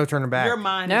 Yeah, there's no turning back. Your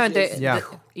mind No, is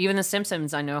just... even The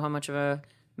Simpsons. I know how much of a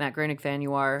Matt Groening fan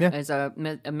you are. Yeah. As a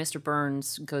Mr.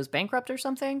 Burns goes bankrupt or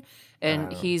something,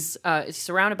 and he's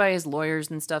surrounded by his lawyers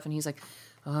and stuff, and he's like,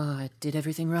 "Oh, I did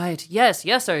everything right. Yes,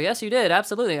 sir. Yes, you did.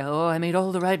 Absolutely. Oh, I made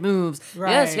all the right moves.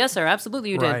 Right. Yes, sir.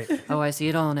 Absolutely, you Right. did. Oh, I see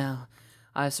it all now.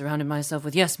 I've surrounded myself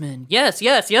with yes men. Yes, sir.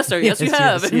 Yes, you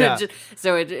have. yes,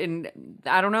 yeah. And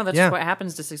I don't know. That's just what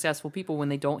happens to successful people when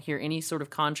they don't hear any sort of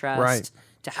contrast Right.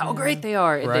 to how great they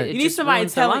are. Right. It You need just somebody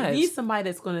ruins their telling. You lives. need somebody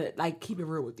that's gonna keep it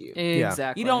real with you.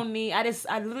 Exactly. You don't need. I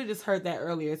literally just heard that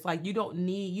earlier. It's like you don't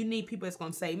need. You need people that's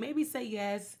gonna say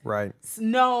yes. Right.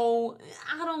 No,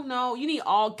 I don't know. You need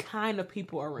all kind of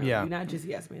people around Yeah. you, not just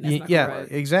yes men. That's not Yeah, gonna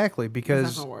work. exactly. That's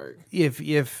Because not gonna work. if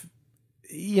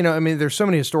I mean, there's so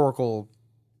many historical,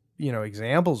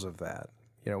 examples of that.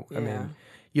 I mean,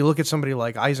 you look at somebody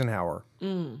like Eisenhower.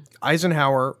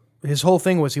 Eisenhower, his whole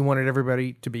thing was he wanted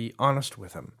everybody to be honest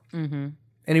with him. Mm-hmm.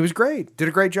 And he was great, did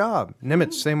a great job.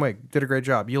 Nimitz, same way, did a great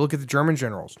job. You look at the German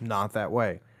generals, not that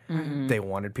way. They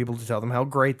wanted people to tell them how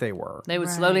great they were. They would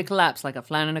slowly collapse like a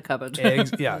flan in a cupboard.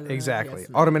 Yeah, exactly.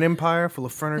 Ottoman Empire, full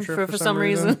of furniture for some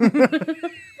reason.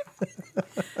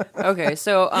 Okay,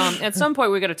 so at some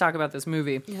point we got to talk about this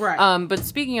movie, Right. But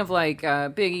speaking of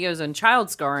big egos and child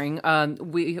scarring,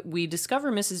 we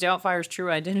discover Mrs. Doubtfire's true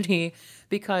identity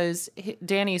because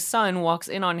Danny's son walks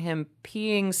in on him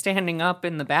peeing standing up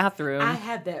in the bathroom. I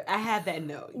had that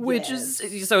note. Which yes.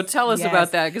 is so. Tell us Yes.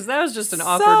 about that because that was just an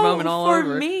awkward moment all over.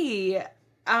 For me,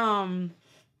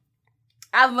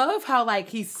 I love how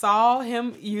he saw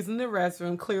him using the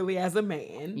restroom clearly as a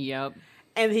man. Yep.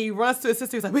 And he runs to his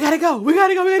sister. He's like, "We gotta go. We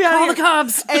gotta go. We gotta go. Call the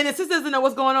cops." And his sister doesn't know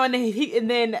what's going on. And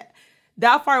then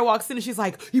Doubtfire walks in and she's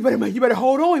like, "You better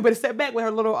hold on. You better step back," with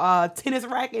her little tennis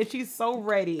racket. And she's so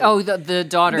ready. Oh, the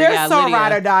daughter. they're so Lydia.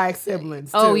 ride or die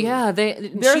siblings. Too. Oh yeah, they're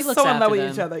she looks so in after love with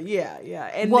them. each other. Yeah.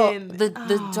 And Well, then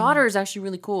the daughter is actually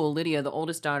really cool. Lydia, the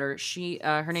oldest daughter, she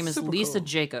her name is Super Lisa cool.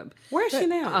 Jacob. where is she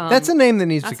now? That's a name that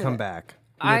needs to see come that. back.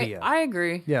 Lydia. I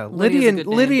agree. Yeah, Lydia's a good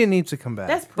name. Lydia needs to come back.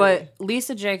 That's pretty. But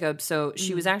Lisa Jacob, so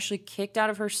she was actually kicked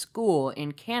out of her school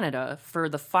in Canada for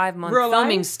the 5-month Real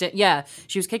filming life? stint. Yeah,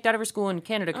 she was kicked out of her school in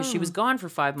Canada because she was gone for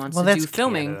 5 months well, to that's do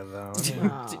filming. Canada,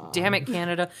 though. Damn it,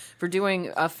 Canada, for doing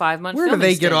a 5-month Where do filming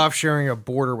they get stint. off sharing a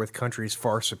border with countries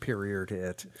far superior to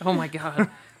it? Oh my God.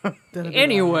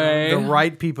 Anyway. The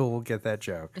right people will get that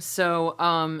joke.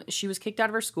 So she was kicked out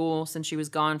of her school since she was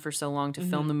gone for so long to Mm-hmm.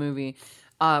 film the movie.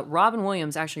 Robin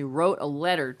Williams actually wrote a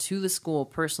letter to the school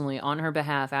personally on her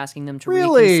behalf asking them to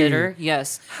Really? reconsider.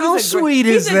 Yes. How He's a great- sweet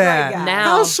he's is a great that? guy. Now-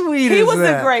 How sweet He is was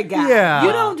that? a great guy. Yeah.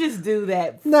 You don't just do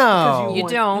that. No. because You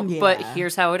want- don't, yeah. but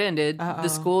here's how it ended. The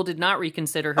school did not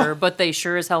reconsider her, but they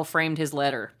sure as hell framed his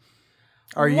letter.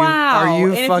 Are you Wow. are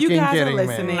you and fucking if you guys kidding are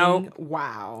listening, me? Nope.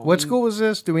 Wow. What school was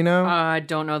this? Do we know? I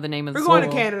don't know the name of the We're school. going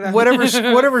to Canada.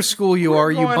 whatever school you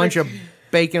are, you going to- bunch of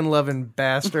bacon loving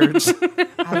bastards.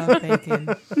 I love bacon.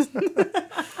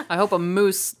 I hope a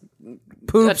moose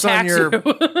Poops on attacks your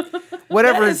you.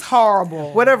 whatever That is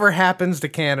horrible. whatever happens to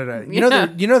Canada. You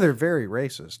know they're very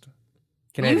racist.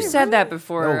 You've Canadians. said that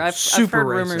before. Oh, I've super heard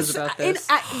rumors racist. about And this.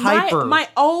 Hyper. my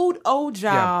old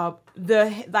job,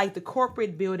 the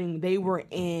corporate building, they were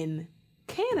in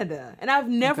Canada, and I've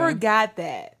never got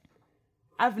that.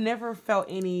 I've never felt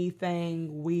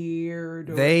anything weird.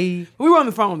 We were on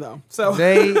the phone though, so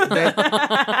they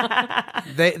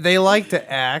like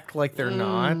to act like they're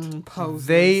not. poses.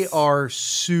 They are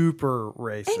super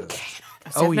racist.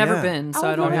 I've never been, so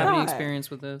I don't would have any not. experience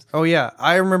with this. Oh yeah,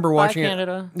 I remember watching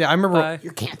Canada. it. Yeah, I remember. Bye.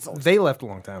 you're canceled. They left a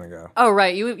long time ago. Oh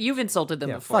right, you've insulted them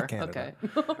Yeah, before. fuck Canada.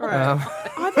 Okay.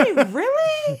 Are they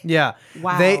really? Yeah.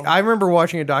 Wow. I remember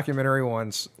watching a documentary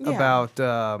once Yeah. about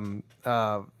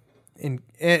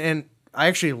and I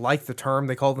actually like the term.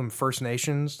 They call them First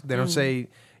Nations. They don't say,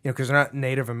 because they're not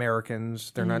Native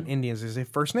Americans, they're not Indians. They say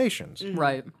First Nations.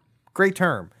 Right. Great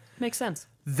term. Makes sense.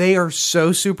 They are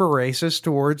so super racist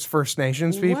towards First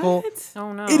Nations people. What?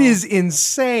 Oh, no. It is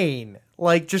insane.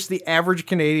 Like, just the average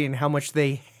Canadian, how much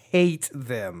they hate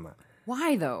them.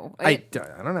 Why, though? I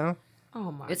don't know.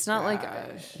 Oh my! It's not like...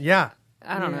 Yeah.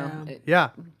 I don't know. Yeah.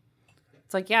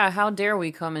 It's like, yeah, how dare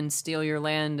we come and steal your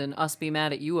land and us be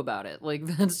mad at you about it? Like,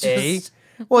 that's just...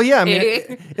 Well, yeah, I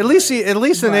mean, at least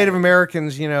the Native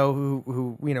Americans,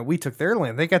 who we took their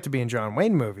land, they got to be in John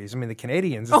Wayne movies. I mean, the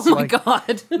Canadians. It's Oh my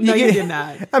God! No, you did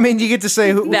not. I mean, you get to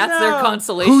say who That's their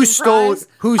consolation prize?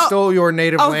 who stole your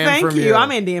native land from you. Thank you.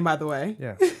 I'm Indian, by the way.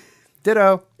 Yeah.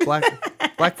 Ditto.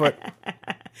 Blackfoot.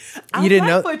 I'm You didn't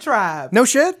know? Blackfoot tribe. No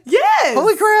shit. Yes.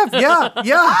 Holy crap! Yeah.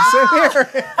 Same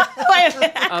here.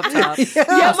 Up top. Yeah,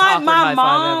 Most awkward high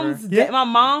five ever. my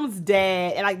mom's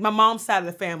dad, and like my mom's side of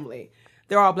the family,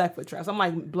 they're all Blackfoot tribes. I'm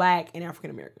like Black and African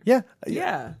American. Yeah.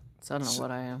 Yeah. So I don't know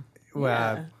what I am.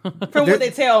 Well, From what they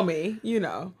tell me,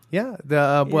 yeah.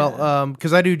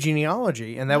 Because I do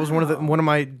genealogy, and that was one of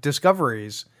my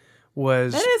discoveries.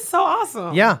 Was That is so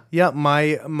awesome. yeah.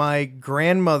 My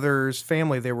grandmother's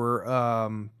family. They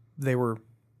were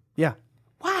yeah.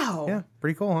 Wow. Yeah.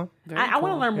 Pretty cool, huh? I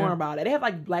want to learn more about it. They have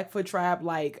like Blackfoot tribe,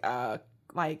 like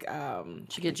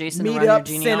Should get Jason to run your meetups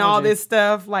genealogy. and all this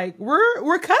stuff. Like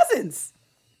we're cousins.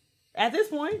 At this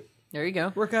point, There you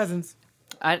go. we're cousins.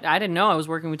 I didn't know I was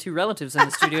working with two relatives in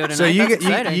the studio tonight. So you That's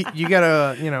exciting. you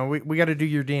gotta we got to do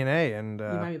your DNA and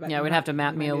Yeah, we'd have to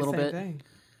map me a little bit.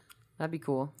 That'd be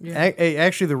cool.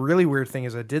 actually the really weird thing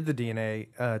is I did the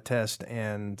DNA test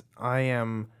and I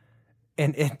am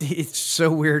and it's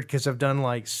so weird because I've done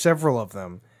like several of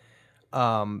them.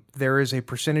 There is a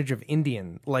percentage of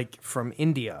Indian, like from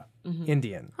India,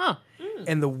 Indian. Huh.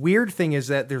 And the weird thing is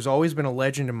that there's always been a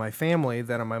legend in my family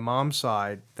that on my mom's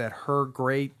side that her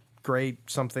great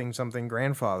something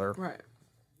grandfather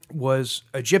was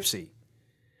a gypsy.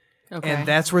 Okay. And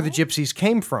that's where the gypsies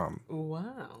came from.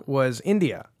 Wow. Was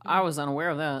India. I was unaware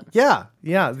of that.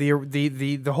 Yeah.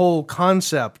 The whole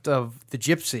concept of the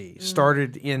gypsy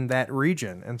started in that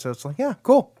region. And so it's like, yeah,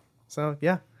 cool. So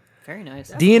yeah. Very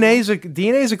nice. DNA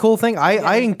is a cool thing.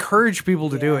 I encourage people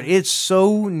to do it. It's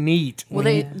so neat. Well,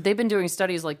 they've been doing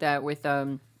studies like that with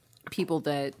people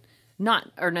that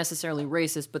are necessarily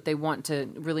racist, but they want to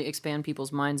really expand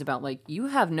people's minds about like you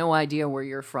have no idea where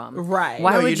you're from. Right.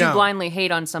 Why No, would you you don't. blindly hate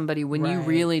on somebody when you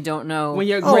really don't know When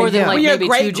your more great, than like when your maybe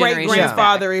great two generations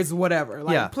grandfather back? is whatever.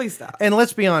 Like, please stop. And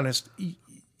let's be honest.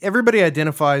 Everybody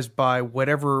identifies by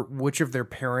which of their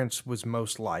parents was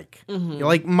most like.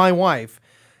 Like my wife,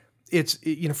 it's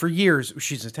for years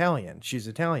she's Italian.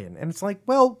 And it's like,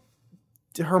 well,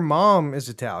 her mom is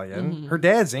Italian. Her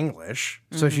dad's English,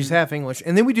 so she's half English.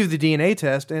 And then we do the DNA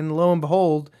test, and lo and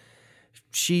behold,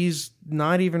 she's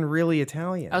not even really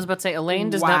Italian. I was about to say Elaine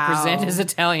does not present as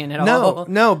Italian at No, all.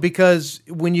 no, because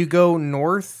when you go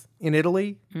north in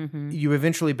Italy, you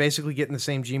eventually basically get in the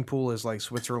same gene pool as like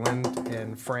Switzerland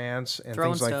and France and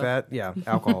Throwing things like stuff. that. Yeah,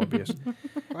 alcohol abuse.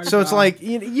 So it's like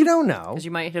you don't know. Because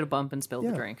you might hit a bump and spill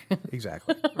the drink.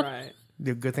 Exactly. Right.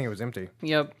 The good thing it was empty.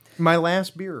 Yep. My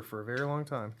last beer for a very long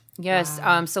time. Yes.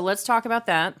 So let's talk about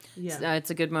that. Yeah. It's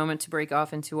a good moment to break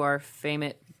off into our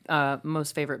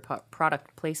most favorite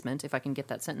product placement, if I can get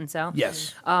that sentence out.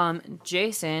 Yes.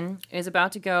 Jason is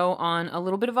about to go on a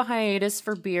little bit of a hiatus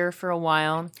for beer for a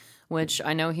while, which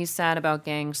I know he's sad about,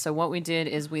 gang. So what we did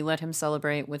is we let him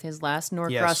celebrate with his last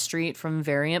Norcross Yes. Street from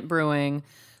Variant Brewing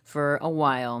for a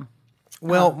while.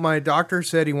 Well, my doctor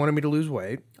said he wanted me to lose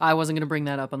weight. I wasn't going to bring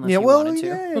that up unless Yeah, you well, wanted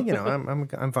to.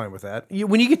 yeah, I'm fine with that.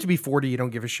 When you get to be 40, you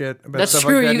don't give a shit about That's stuff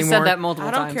true. like that You anymore. said that multiple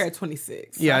I don't times. care at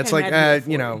 26. Yeah, I it's can't like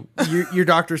imagine at 40. your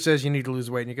doctor says you need to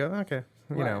lose weight, and you go, okay,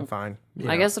 fine.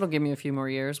 I guess it'll give me a few more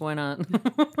years. Why not?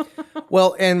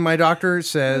 Well, and my doctor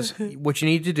says what you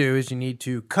need to do is you need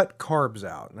to cut carbs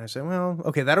out. And I said, well,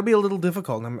 okay, that'll be a little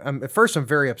difficult. And at first, I'm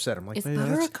very upset. I'm like, Is "Hey, butter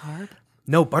that's- a carb?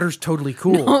 No, butter's totally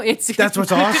cool. No, it's That's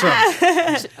what's awesome.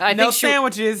 I No think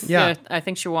sandwiches. Yeah. I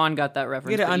think Shawan got that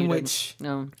reference. Get an but you unwich. didn't.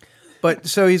 No. But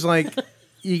so he's like,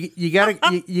 you gotta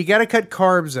cut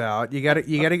carbs out. You gotta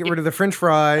get rid of the French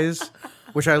fries,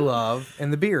 which I love,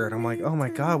 and the beer. And I'm like, oh my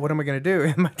god, what am I gonna do?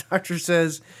 And my doctor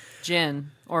says Gin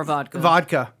or vodka.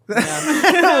 vodka.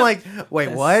 I'm like,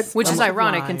 wait, what? Which is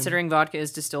ironic Lime. considering vodka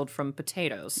is distilled from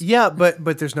potatoes. Yeah,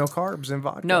 but there's no carbs in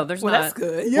vodka. No, there's Well, not. that's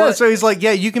good. Yeah, so he's like,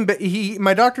 yeah, you can.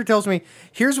 My doctor tells me,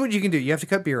 here's what you can do. You have to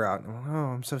cut beer out. I'm like,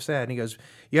 I'm so sad. And he goes,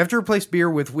 you have to replace beer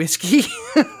with whiskey,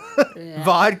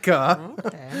 vodka.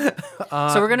 Okay.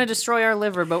 So we're going to destroy our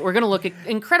liver, but we're going to look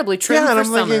incredibly trim for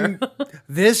summer.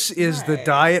 This is the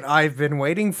diet I've been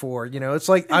waiting for. You know, it's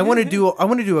like I want to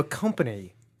do a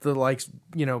company that, like,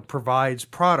 you know, provides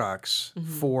products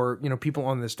for, you know, people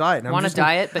on this diet. And Want to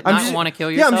diet, but not want to kill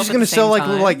yourself. Yeah, I'm just going to sell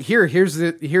like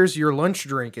here's your lunch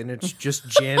drink, and it's just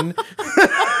gin.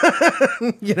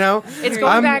 You know, it's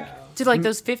going back to like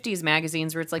those 50s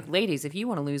magazines where it's like, ladies, if you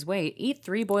want to lose weight, eat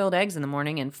 3 boiled eggs in the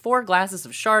morning and 4 glasses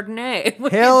of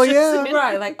Chardonnay. Hell yeah.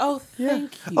 Right. Like, oh,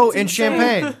 thank you. Oh, and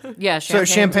champagne. Yeah, So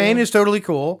champagne is totally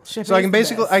cool. Champagne's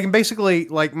So I the can basically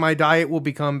like my diet will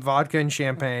become vodka and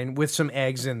champagne with some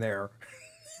eggs in there.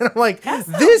 And I'm like,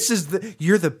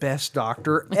 you're the best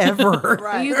doctor ever.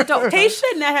 Right. Use the dope. He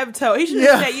should not have told. He should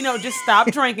have said, you know, just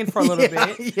stop drinking for a little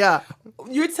bit. Yeah.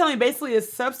 You're telling me basically to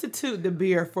substitute the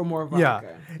beer for more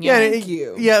vodka. Yeah. Thank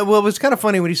you. Yeah. Well, it was kind of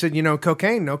funny when he said, you know,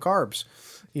 cocaine, no carbs.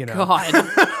 You know. God.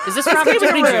 Is this Robert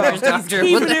Downey Jr.'s doctor?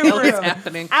 What the hell is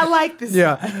happening? I like this.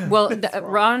 Yeah. Well,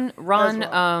 Ron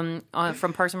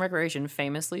from Parks and Recreation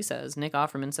famously says, Nick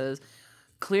Offerman says,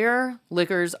 clear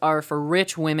liquors are for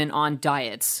rich women on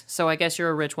diets. So I guess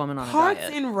you're a rich woman on a Parks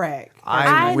diet. and Rec.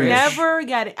 I wish. Never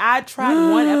got it. I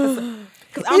tried one episode.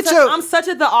 'Cause I'm such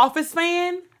a The Office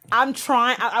fan. I'm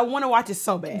trying. I want to watch it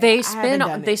so bad. They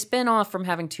spin off from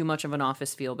having too much of an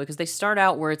Office feel because they start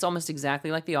out where it's almost exactly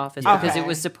like The Office because it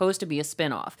was supposed to be a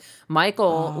spin-off.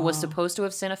 Michael was supposed to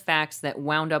have sent a fax that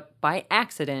wound up by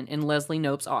accident in Leslie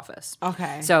Knope's office.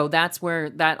 Okay. So that's where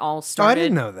that all Oh, started. I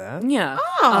didn't know that.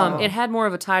 Yeah. It had more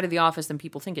of a tie to The Office than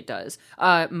people think it does.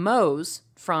 Mose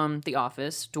from The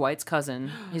Office, Dwight's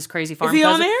cousin, his crazy farm Is he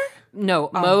cousin. on there? No,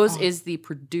 Mose is the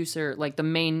producer, like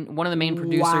one of the main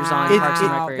producers on Parks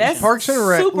and Recreation. That's Parks and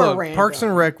Rec. super Look, random. Parks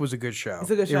and Rec was a good show. It's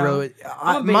a good It show. really,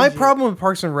 I'm a my binge it. problem with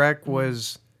Parks and Rec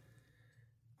was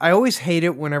I always hate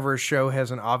it whenever a show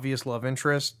has an obvious love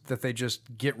interest that they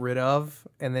just get rid of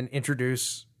and then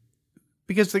introduce.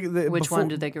 Because Which one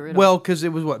did they get rid of? Well, because it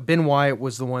was Ben Wyatt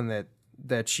was the one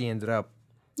that she ended up.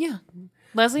 Yeah.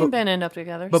 Leslie and Ben end up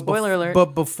together. But Spoiler alert. But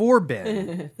before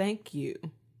Ben, Thank you.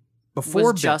 before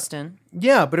was Ben, Justin.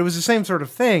 yeah, but it was the same sort of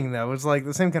thing though. It was like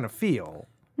the same kind of feel.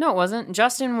 No, it wasn't.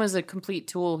 Justin was a complete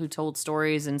tool who told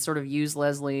stories and sort of used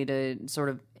Leslie to sort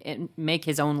of make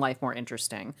his own life more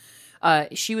interesting.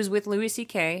 She was with Louis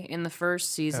C.K. in the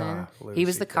first season. Louis He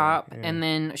was the CK, cop. yeah. And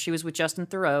then she was with Justin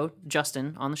Theroux,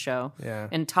 Justin, on the show. Yeah.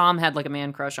 And Tom had like a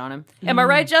man crush on him. Am I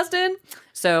right, Justin?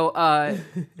 So,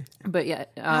 but yeah.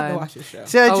 I have to watch this show.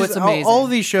 See, I Oh, it's amazing. all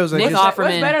of these shows. Nick I just, Offerman.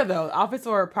 What's better though, Office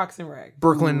or Parks and Rec?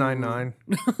 Brooklyn Nine-Nine.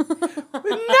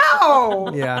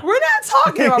 No. Yeah. We're not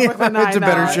talking about Brooklyn Nine-Nine. It's a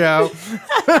better show.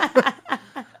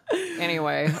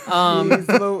 Anyway,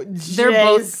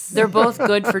 Jeez, they're both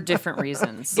good for different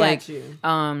reasons. Got like you.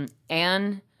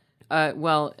 Anne,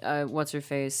 what's her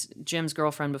face? Jim's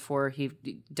girlfriend before he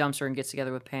dumps her and gets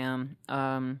together with Pam.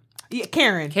 Yeah,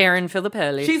 Karen. Karen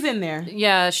Filippelli. She's in there.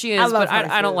 Yeah, she is, I love but her,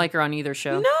 I don't too. like her on either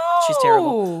show. No. She's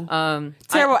terrible.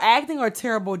 Terrible acting or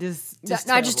terrible just I just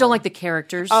terrible? don't like the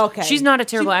characters. Okay. She's not a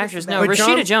terrible She- actress. No, But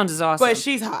Rashida Jones is awesome. But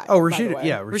she's hot. Oh, by the Rashida. way.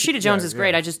 Yeah, Rashida Jones yeah, is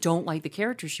great. yeah. I just don't like the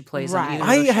character she plays Right. on either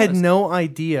I of those had shows. no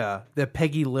idea that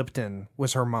Peggy Lipton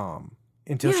was her mom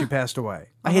until she passed away.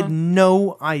 I had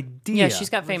no idea. Yeah, she's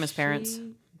got famous parents.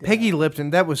 Peggy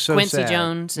Lipton. That was so Quincy sad.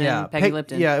 Jones and Peggy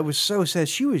Lipton. Yeah, it was so sad.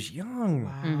 She was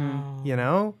young, you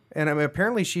know, and I mean,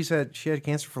 apparently she had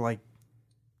cancer for like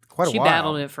quite a while. She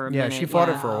battled it for a minute, Yeah, she fought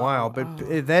yeah. it for a while,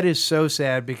 but that is so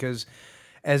sad because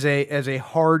as a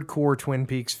hardcore Twin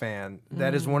Peaks fan,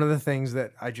 that is one of the things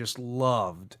that I just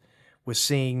loved was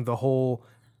seeing the whole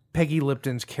Peggy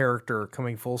Lipton's character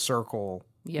coming full circle.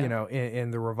 Yeah. You know,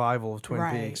 in the revival of Twin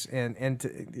Right. Peaks, and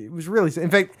it was really. In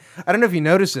fact, I don't know if you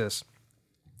noticed this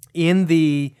in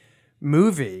the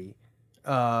movie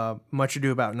Much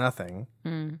Ado About Nothing.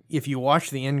 If you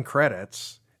watch the end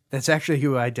credits, that's actually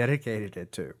who I dedicated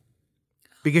it to,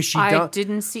 because she I died.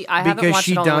 didn't see. I haven't watched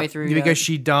it all the way through because yet.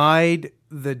 she died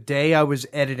the day I was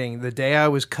editing, the day I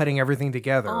was cutting everything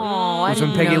together. Oh, I was when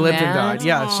didn't Peggy know Lipton that. died.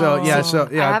 Yeah, so I I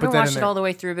haven't put that watched in it there. all the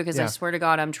way through because I Yeah. swear to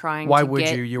God, I'm trying. Why to would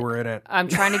get, you? You were in it. I'm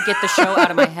trying to get the show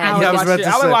out of my head. Yeah, I was because about to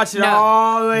I would say- watch it No.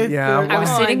 all the way Yeah, through. I was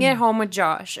Come sitting at home with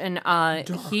Josh, and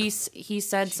he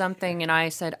said something, and I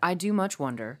said, I do much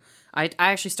wonder I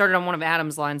actually started on one of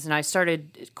Adam's lines, and I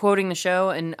started quoting the show,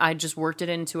 and I just worked it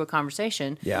into a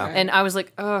conversation. Yeah. And I was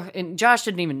like, oh, and Josh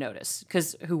didn't even notice,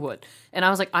 because who would? And I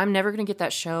was like, I'm never going to get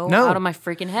that show out of my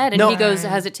freaking head. And he goes,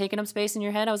 has it taken up space in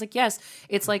your head? I was like, yes.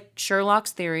 It's like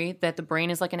Sherlock's theory that the brain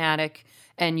is like an attic,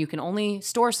 and you can only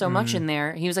store so much in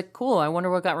there. He was like, cool, I wonder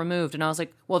what got removed. And I was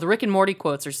like, well, the Rick and Morty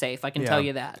quotes are safe. I can tell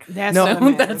you that. That's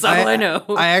that's all I know.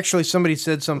 I actually, somebody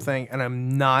said something, and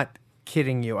I'm not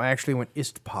kidding you. I actually went, is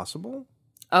it possible?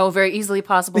 Oh, very easily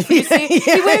possible. You see,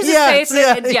 he wears his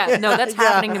face. No, that's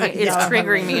happening to me. It's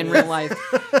triggering me in real life.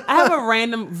 I have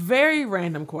a very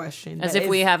random question. As if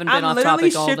we haven't been off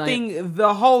topic all night. I'm literally shifting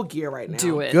the whole gear right now.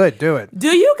 Do it. Good, do it. Do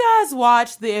you guys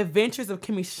watch The Adventures of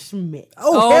Kimmy Schmidt?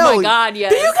 Oh my God,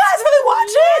 yes. Do you guys really watch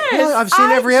it? Yeah, I've seen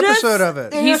every episode of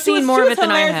it. He's seen more of it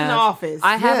than I have. In the Office.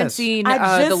 I haven't seen I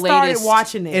the just latest. started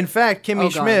watching it. In fact,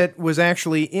 Kimmy Schmidt was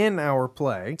actually in our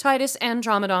play. Titus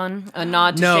Andromedon, a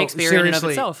nod to Shakespeare in and of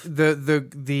itself.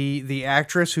 The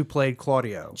actress who played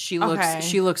Claudio. She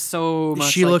looks so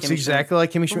much She like looks Kimmy exactly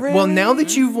like Kimmy Schmidt. Really? Well, now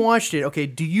that you've watched it, okay,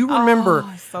 do you remember?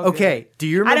 Do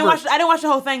you remember? I didn't watch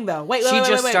the whole thing though. Wait, She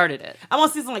just started it. I'm on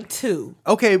season like 2.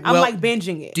 Okay, well, I'm like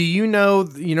binging it. Do you know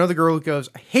the girl who goes,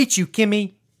 "I hate you,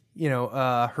 Kimmy"?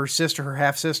 Her sister, her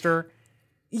half sister.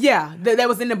 Yeah, that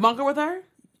was in the bunker with her.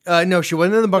 No, she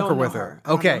wasn't in the bunker Don't know with her. her. I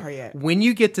don't Okay, know her yet. when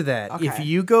you get to that, if Okay.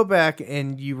 you go back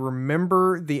and you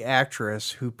remember the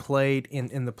actress who played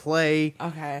in the play,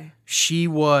 Okay. she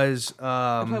was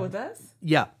Play with us.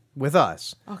 yeah, with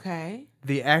us. Okay.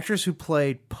 The actress who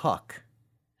played Puck.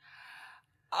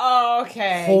 Oh,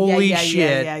 okay. Holy yeah,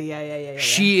 shit. Yeah.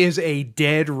 She is a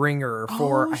dead ringer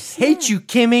for Oh, I hate you,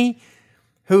 Kimmy,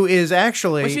 who is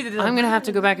actually I'm going to have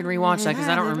to go back and rewatch that because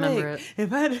I don't remember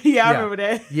it. Yeah, I remember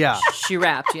that. Yeah. She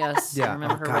rapped, yes. Yeah. I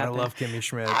remember her God, I rapping. love Kimmy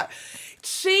Schmidt.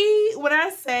 When I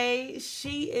say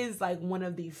she is like one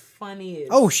of the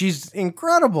funniest. Oh, she's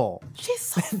incredible. She's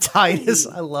so Titus,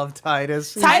 funny. I love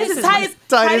Titus. Titus'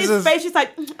 is- face. She's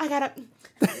like, I gotta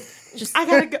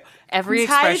go. Every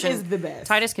Titus expression is the best.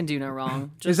 Titus can do no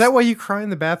wrong. Is that why you cry in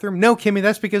the bathroom? No, Kimmy,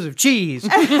 that's because of cheese.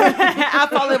 I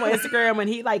follow him on Instagram and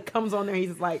he like comes on there. He's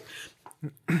just like,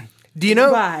 Do you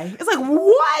know? bye. It's like,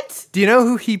 what? Do you know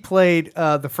who he played?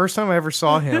 The first time I ever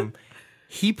saw him,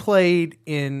 he played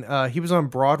in. He was on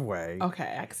Broadway.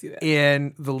 Okay, I can see that.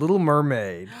 In The Little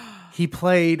Mermaid. He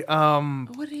played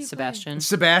What did he Sebastian?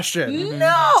 Sebastian.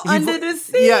 No, Under the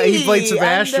Sea. Yeah, he played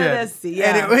Sebastian. Under the Sea,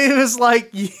 yeah. And it was like,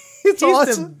 it's the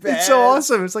awesome. It's so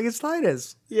best. awesome. It's like, it's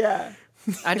Titus. Yeah.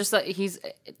 I just thought he's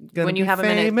Gonna when you be have a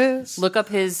famous. minute, look up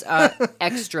his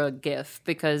extra GIF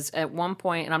because at one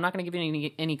point, and I'm not going to give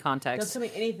you any Don't context. tell me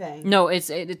anything. No,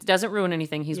 it doesn't ruin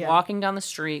anything. He's Yeah. walking down the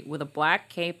street with a black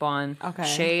cape on, Okay.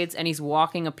 shades, and he's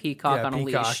walking a peacock Yeah, on a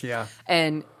peacock, leash. yeah.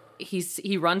 And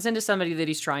he runs into somebody that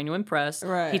he's trying to impress.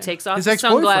 Right. He takes off His his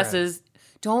ex-boyfriend. sunglasses.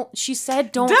 She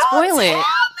said don't Don't spoil it. tell me!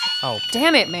 Oh,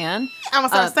 Damn it, man. I'm gonna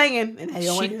start singing, and hey, you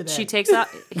don't want to hear that.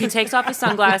 He takes off his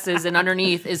sunglasses, and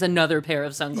underneath is another pair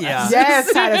of sunglasses.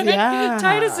 Yes, Titus. Yeah.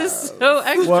 Titus is so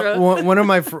extra. one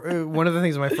of the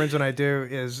things my friends and I do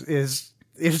is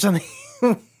if something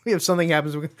if something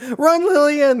happens, we go, run,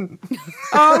 Lillian.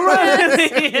 All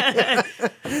right.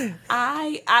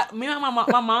 Me and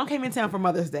my mom came in town for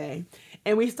Mother's Day,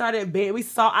 and we started.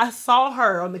 I saw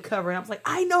her on the cover, and I was like,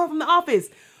 I know her from The Office.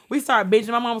 We started binging.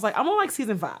 My mom was like, I'm on like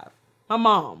season 5. My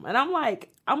mom, and I'm like,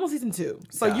 I'm on season 2.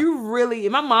 So Yeah. you really,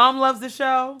 my mom loves the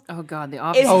show. Oh God, The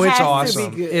Office. Oh, it's has to be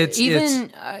awesome. good. It's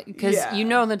Even because Yeah. you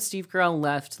know that Steve Carell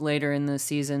left later in the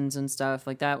seasons and stuff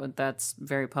like that. That's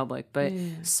very public, but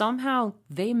somehow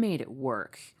they made it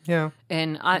work. yeah.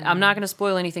 And I'm not going to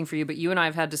spoil anything for you, but you and I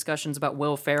have had discussions about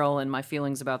Will Ferrell and my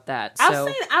feelings about that. So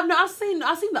I've seen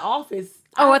The Office.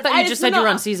 Oh, I thought you just said you were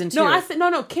on season 2. No, I said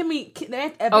no. Kimmy.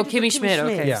 Kimmy Schmidt.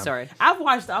 Okay, Yeah. sorry. I've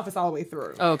watched The Office all the way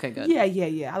through. Oh, okay, good.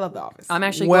 Yeah. I love The Office. I'm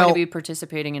actually Well- going to be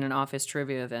participating in an Office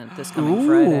trivia event this coming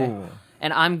Friday,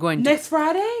 and I'm going to. Next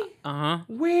Friday? Uh-huh.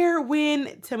 Where,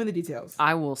 when? Tell me the details.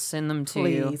 I will send them to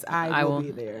you. Please, I will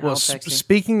be there. I'll Well, text you.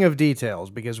 speaking of details,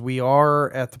 because we are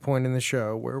at the point in the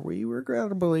show where we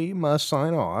regrettably must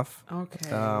sign off. Okay.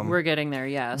 We're getting there.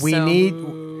 Yeah. We so,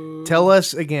 need tell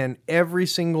us again every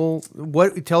single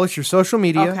tell us your social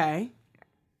media Okay.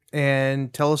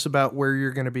 and tell us about where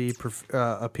you're going to be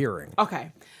appearing.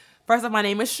 Okay. First off, my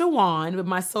name is Shawan, but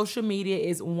my social media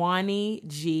is Wani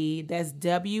G. That's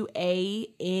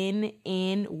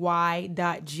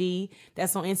WANNY.G.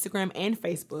 That's on Instagram and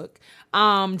Facebook.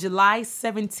 July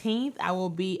 17th, I will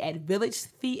be at Village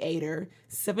Theater,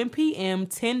 7 p.m.,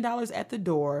 $10 at the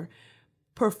door.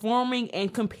 performing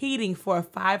and competing for a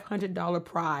 $500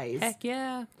 prize. Heck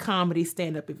yeah. Comedy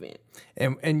stand-up event.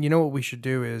 And you know what we should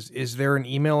do is there an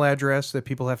email address that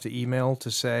people have to email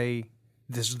to say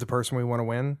this is the person we want to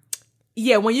win?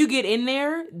 Yeah, when you get in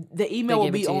there, the email will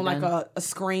give it be to you on like then. a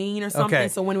screen or something. Okay.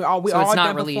 So when we all it's done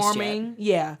not released performing,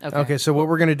 yeah. Okay, so what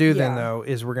we're going to do then, Yeah. though,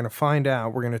 is we're going to find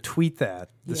out. We're going to tweet that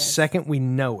the second we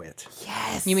know it.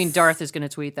 Yes. You mean Darth is going to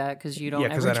tweet that because you don't Yeah,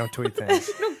 because ever I don't tweet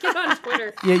things. get on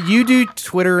Twitter. Yeah, you do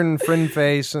Twitter and friend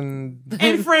face and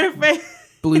in front of me.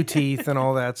 blue teeth and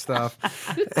all that stuff.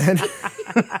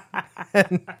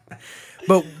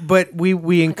 But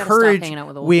we encourage hanging out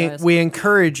with old we guys. we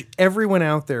encourage everyone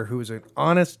out there who is an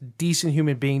honest, decent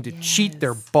human being to cheat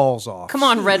their balls off. Come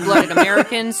on, red-blooded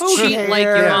Americans, cheat like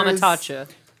your mama taught you.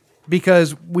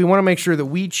 Because we want to make sure that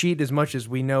we cheat as much as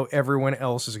we know everyone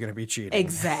else is going to be cheating.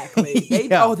 Exactly.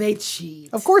 Yeah. They cheat.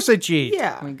 Of course they cheat.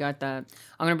 Yeah. We got that.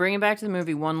 I'm going to bring it back to the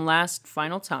movie one last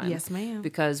final time. Yes, ma'am.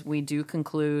 Because we do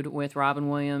conclude with Robin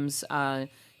Williams.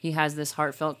 He has this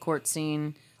heartfelt court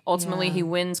scene. Ultimately, he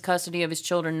wins custody of his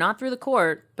children, not through the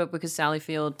court, but because Sally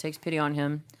Field takes pity on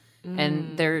him.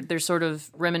 And they're sort of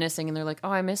reminiscing, and they're like, "Oh,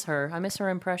 I miss her. I miss her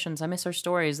impressions. I miss her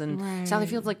stories." And Sally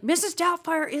Field's like, "Mrs.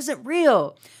 Doubtfire isn't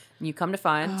real." And you come to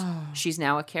find she's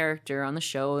now a character on the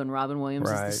show, and Robin Williams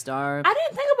is Right. the star. I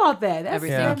didn't think about that.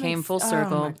 Everything came full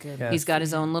circle. Oh, my goodness. He's got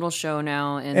his own little show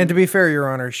now, And to be fair, Your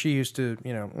Honor, she used to,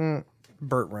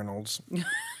 Burt Reynolds.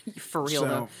 for real So,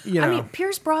 though. you I know. mean,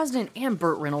 Pierce Brosnan and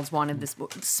Burt Reynolds wanted this.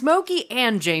 Smokey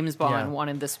and James Bond Yeah.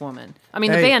 wanted this woman. I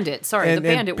mean, Hey, the Bandit. Sorry, and, the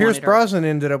Bandit and Pierce wanted her. Brosnan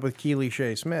ended up with Keely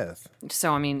Shea Smith.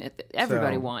 So I mean,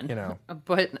 everybody So, won. you know.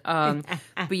 But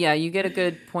yeah, you get a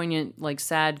good, poignant, like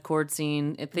sad court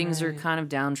scene. Things are kind of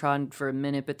downtrodden for a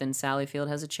minute, but then Sally Field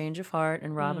has a change of heart,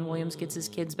 and Robin Williams gets his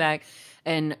kids back.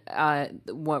 And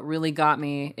what really got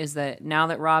me is that now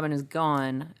that Robin is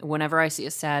gone, whenever I see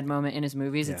a sad moment in his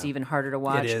movies, it's even harder to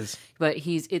watch. It is. But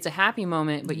it's a happy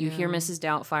moment, but you hear Mrs.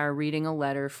 Doubtfire reading a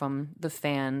letter from the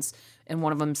fans, and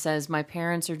one of them says, "My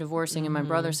parents are divorcing, and my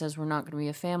brother says we're not going to be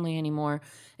a family anymore."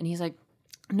 And he's like,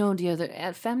 "No, dear,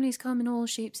 families come in all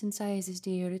shapes and sizes,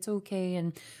 dear. It's okay."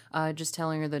 And just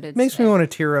telling her that it's... Makes me want to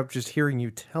tear up just hearing you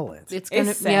tell it. It's gonna,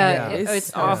 It's sad. yeah, Yeah. it's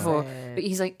so awful. sad. But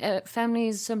he's like,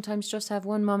 families sometimes just have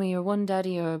one mommy or one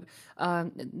daddy, or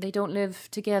they don't live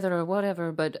together or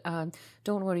whatever. But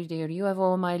don't worry, dear. You have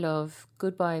all my love.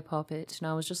 Goodbye, Puppet. And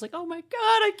I was just like, oh my god,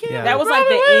 I can't. Yeah. That was like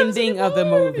Robin the Williams ending of the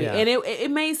anymore. movie. Yeah. And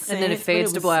it made sense. And then it but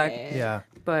fades to was black. sad. Yeah.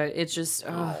 But it's just,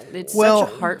 it's Well,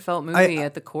 such a heartfelt movie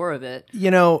at the core of it.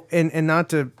 And not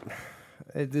to,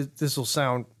 this will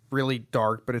sound really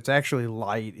dark, but it's actually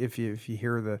light if you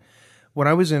hear when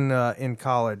I was in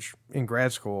college, in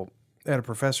grad school, I had a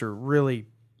professor, really,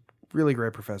 really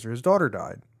great professor. His daughter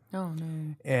died. Oh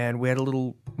no. And we had a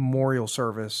little memorial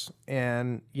service,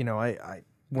 and I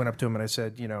went up to him and I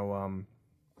said, I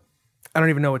don't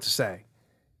even know what to say.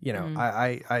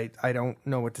 I don't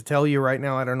know what to tell you right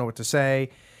now. I don't know what to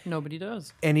say. Nobody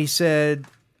does. And he said,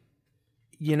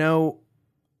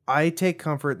 I take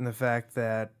comfort in the fact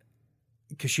that,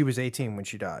 because she was 18 when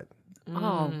she died.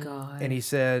 Oh god. And he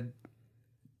said,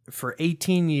 for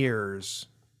 18 years,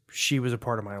 she was a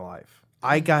part of my life.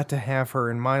 I got to have her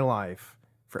in my life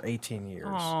for 18 years.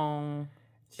 Oh.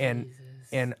 And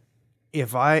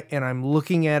I'm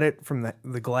looking at it from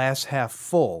the glass half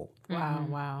full,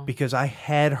 Wow. because I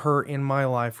had her in my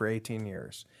life for 18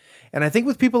 years. And I think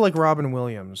with people like Robin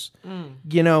Williams,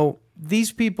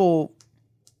 these people,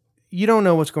 you don't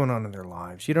know what's going on in their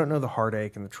lives. You don't know the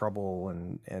heartache and the trouble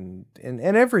and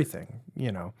everything,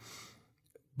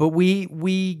 But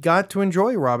we got to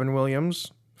enjoy Robin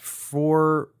Williams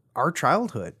for our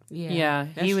childhood. Yeah,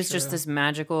 he that's was just true. this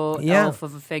magical Yeah. elf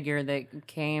of a figure that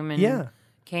came and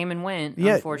went.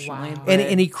 Yeah. Unfortunately, Wow. but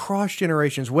And he crossed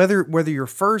generations. Whether you're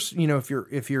first, if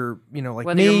you're like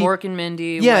whether me, you're Mork and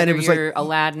Mindy, yeah, whether and it was you're like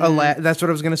Aladdin, that's what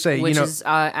I was gonna say. which is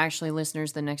actually,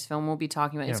 listeners, the next film we'll be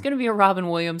talking about. It's Yeah. going to be a Robin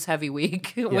Williams heavy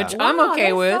week, which Yeah. I'm Wow,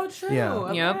 okay with. that's So true.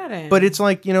 Yeah. Yep. Aladdin. But it's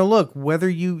like, look, whether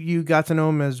you got to know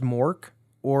him as Mork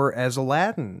or as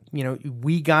Aladdin,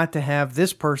 we got to have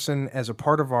this person as a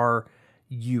part of our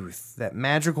youth, that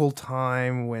magical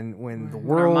time when the Our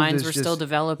world minds is were just, still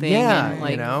developing. Yeah,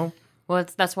 and, Well,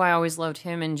 that's why I always loved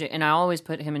him and I always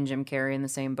put him and Jim Carrey in the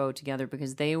same boat together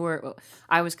because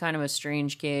I was kind of a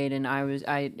strange kid, and I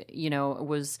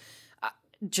was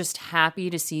just happy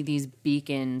to see these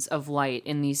beacons of light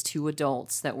in these two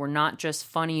adults that were not just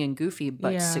funny and goofy,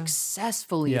 but Yeah.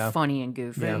 successfully Yeah. funny and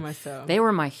goofy. Very much so. They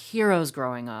were my heroes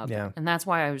growing up, Yeah. and that's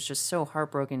why I was just so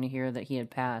heartbroken to hear that he had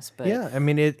passed. But Yeah, I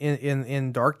mean,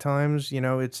 in dark times,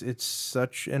 it's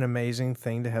such an amazing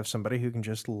thing to have somebody who can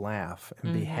just laugh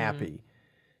and be happy.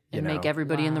 and make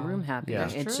everybody in the room happy. Yeah.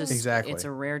 It's just Exactly. it's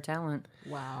a rare talent.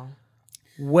 Wow.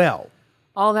 Well,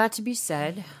 All that to be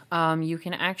said, you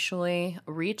can actually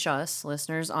reach us,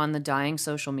 listeners, on the Dying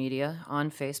social media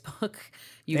on Facebook.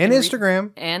 You and can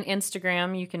Instagram. And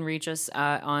Instagram. You can reach us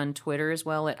on Twitter as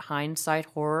well at Hindsight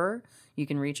Horror. You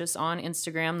can reach us on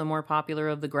Instagram, the more popular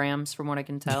of the grams, from what I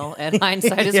can tell, at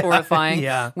Hindsight is Horrifying.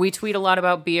 Yeah. We tweet a lot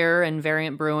about beer and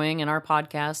Variant Brewing and our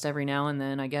podcast every now and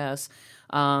then, I guess.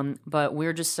 But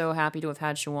we're just so happy to have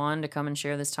had Shawan to come and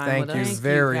share this time with Thank you us.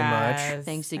 very guys. much.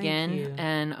 Thanks Thank again. you.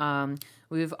 And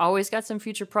we've always got some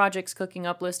future projects cooking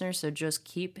up, listeners, so just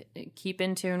keep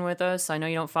in tune with us. I know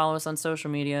you don't follow us on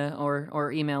social media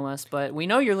or email us, but we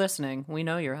know you're listening. We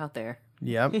know you're out there.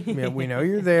 Yep. Yeah, we know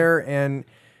you're there. And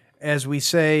as we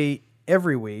say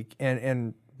every week,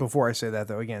 and before I say that,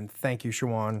 though, again, thank you,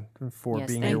 Shawan, for Yes,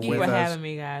 being thank here Thank you with for us. having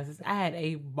me, guys. I had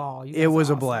a ball. You It guys was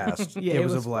are a awesome. blast. Yeah, it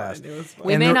was a fun. blast. It was fun.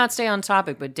 We And may the- not stay on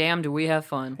topic, but damn, do we have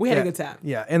fun. We had Yeah. a good time.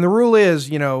 Yeah. And the rule is,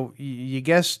 you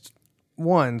guessed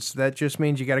once, that just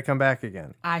means you got to come back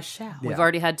again. I shall. We've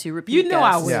already had two repeat You know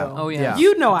I guests. will. Yeah. Oh, yeah. Yeah.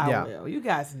 You know I Yeah. will. You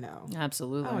guys know.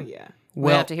 Absolutely. Oh, yeah. We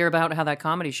Well- have to hear about how that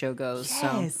comedy show goes.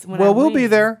 Yes. So when Well, I we'll be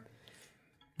win. there.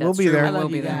 that's We'll be true. there. I I will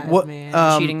love be you there. guys, What-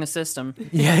 man. Cheating the system.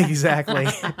 Yeah, exactly.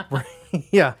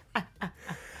 Yeah.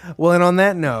 Well, and on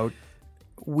that note,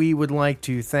 we would like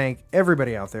to thank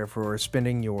everybody out there for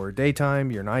spending your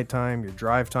daytime, your nighttime, your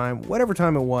drive time, whatever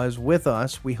time it was with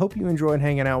us. We hope you enjoyed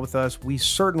hanging out with us. We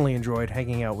certainly enjoyed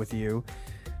hanging out with you.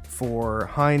 For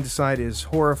Hindsight is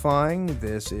Horrifying,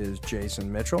 this is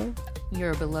Jason Mitchell,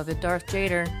 Your beloved Darth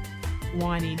Jader.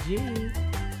 Wani G.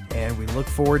 and we look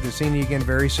forward to seeing you again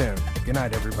very soon. Good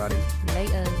night, everybody.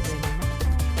 Laters. Good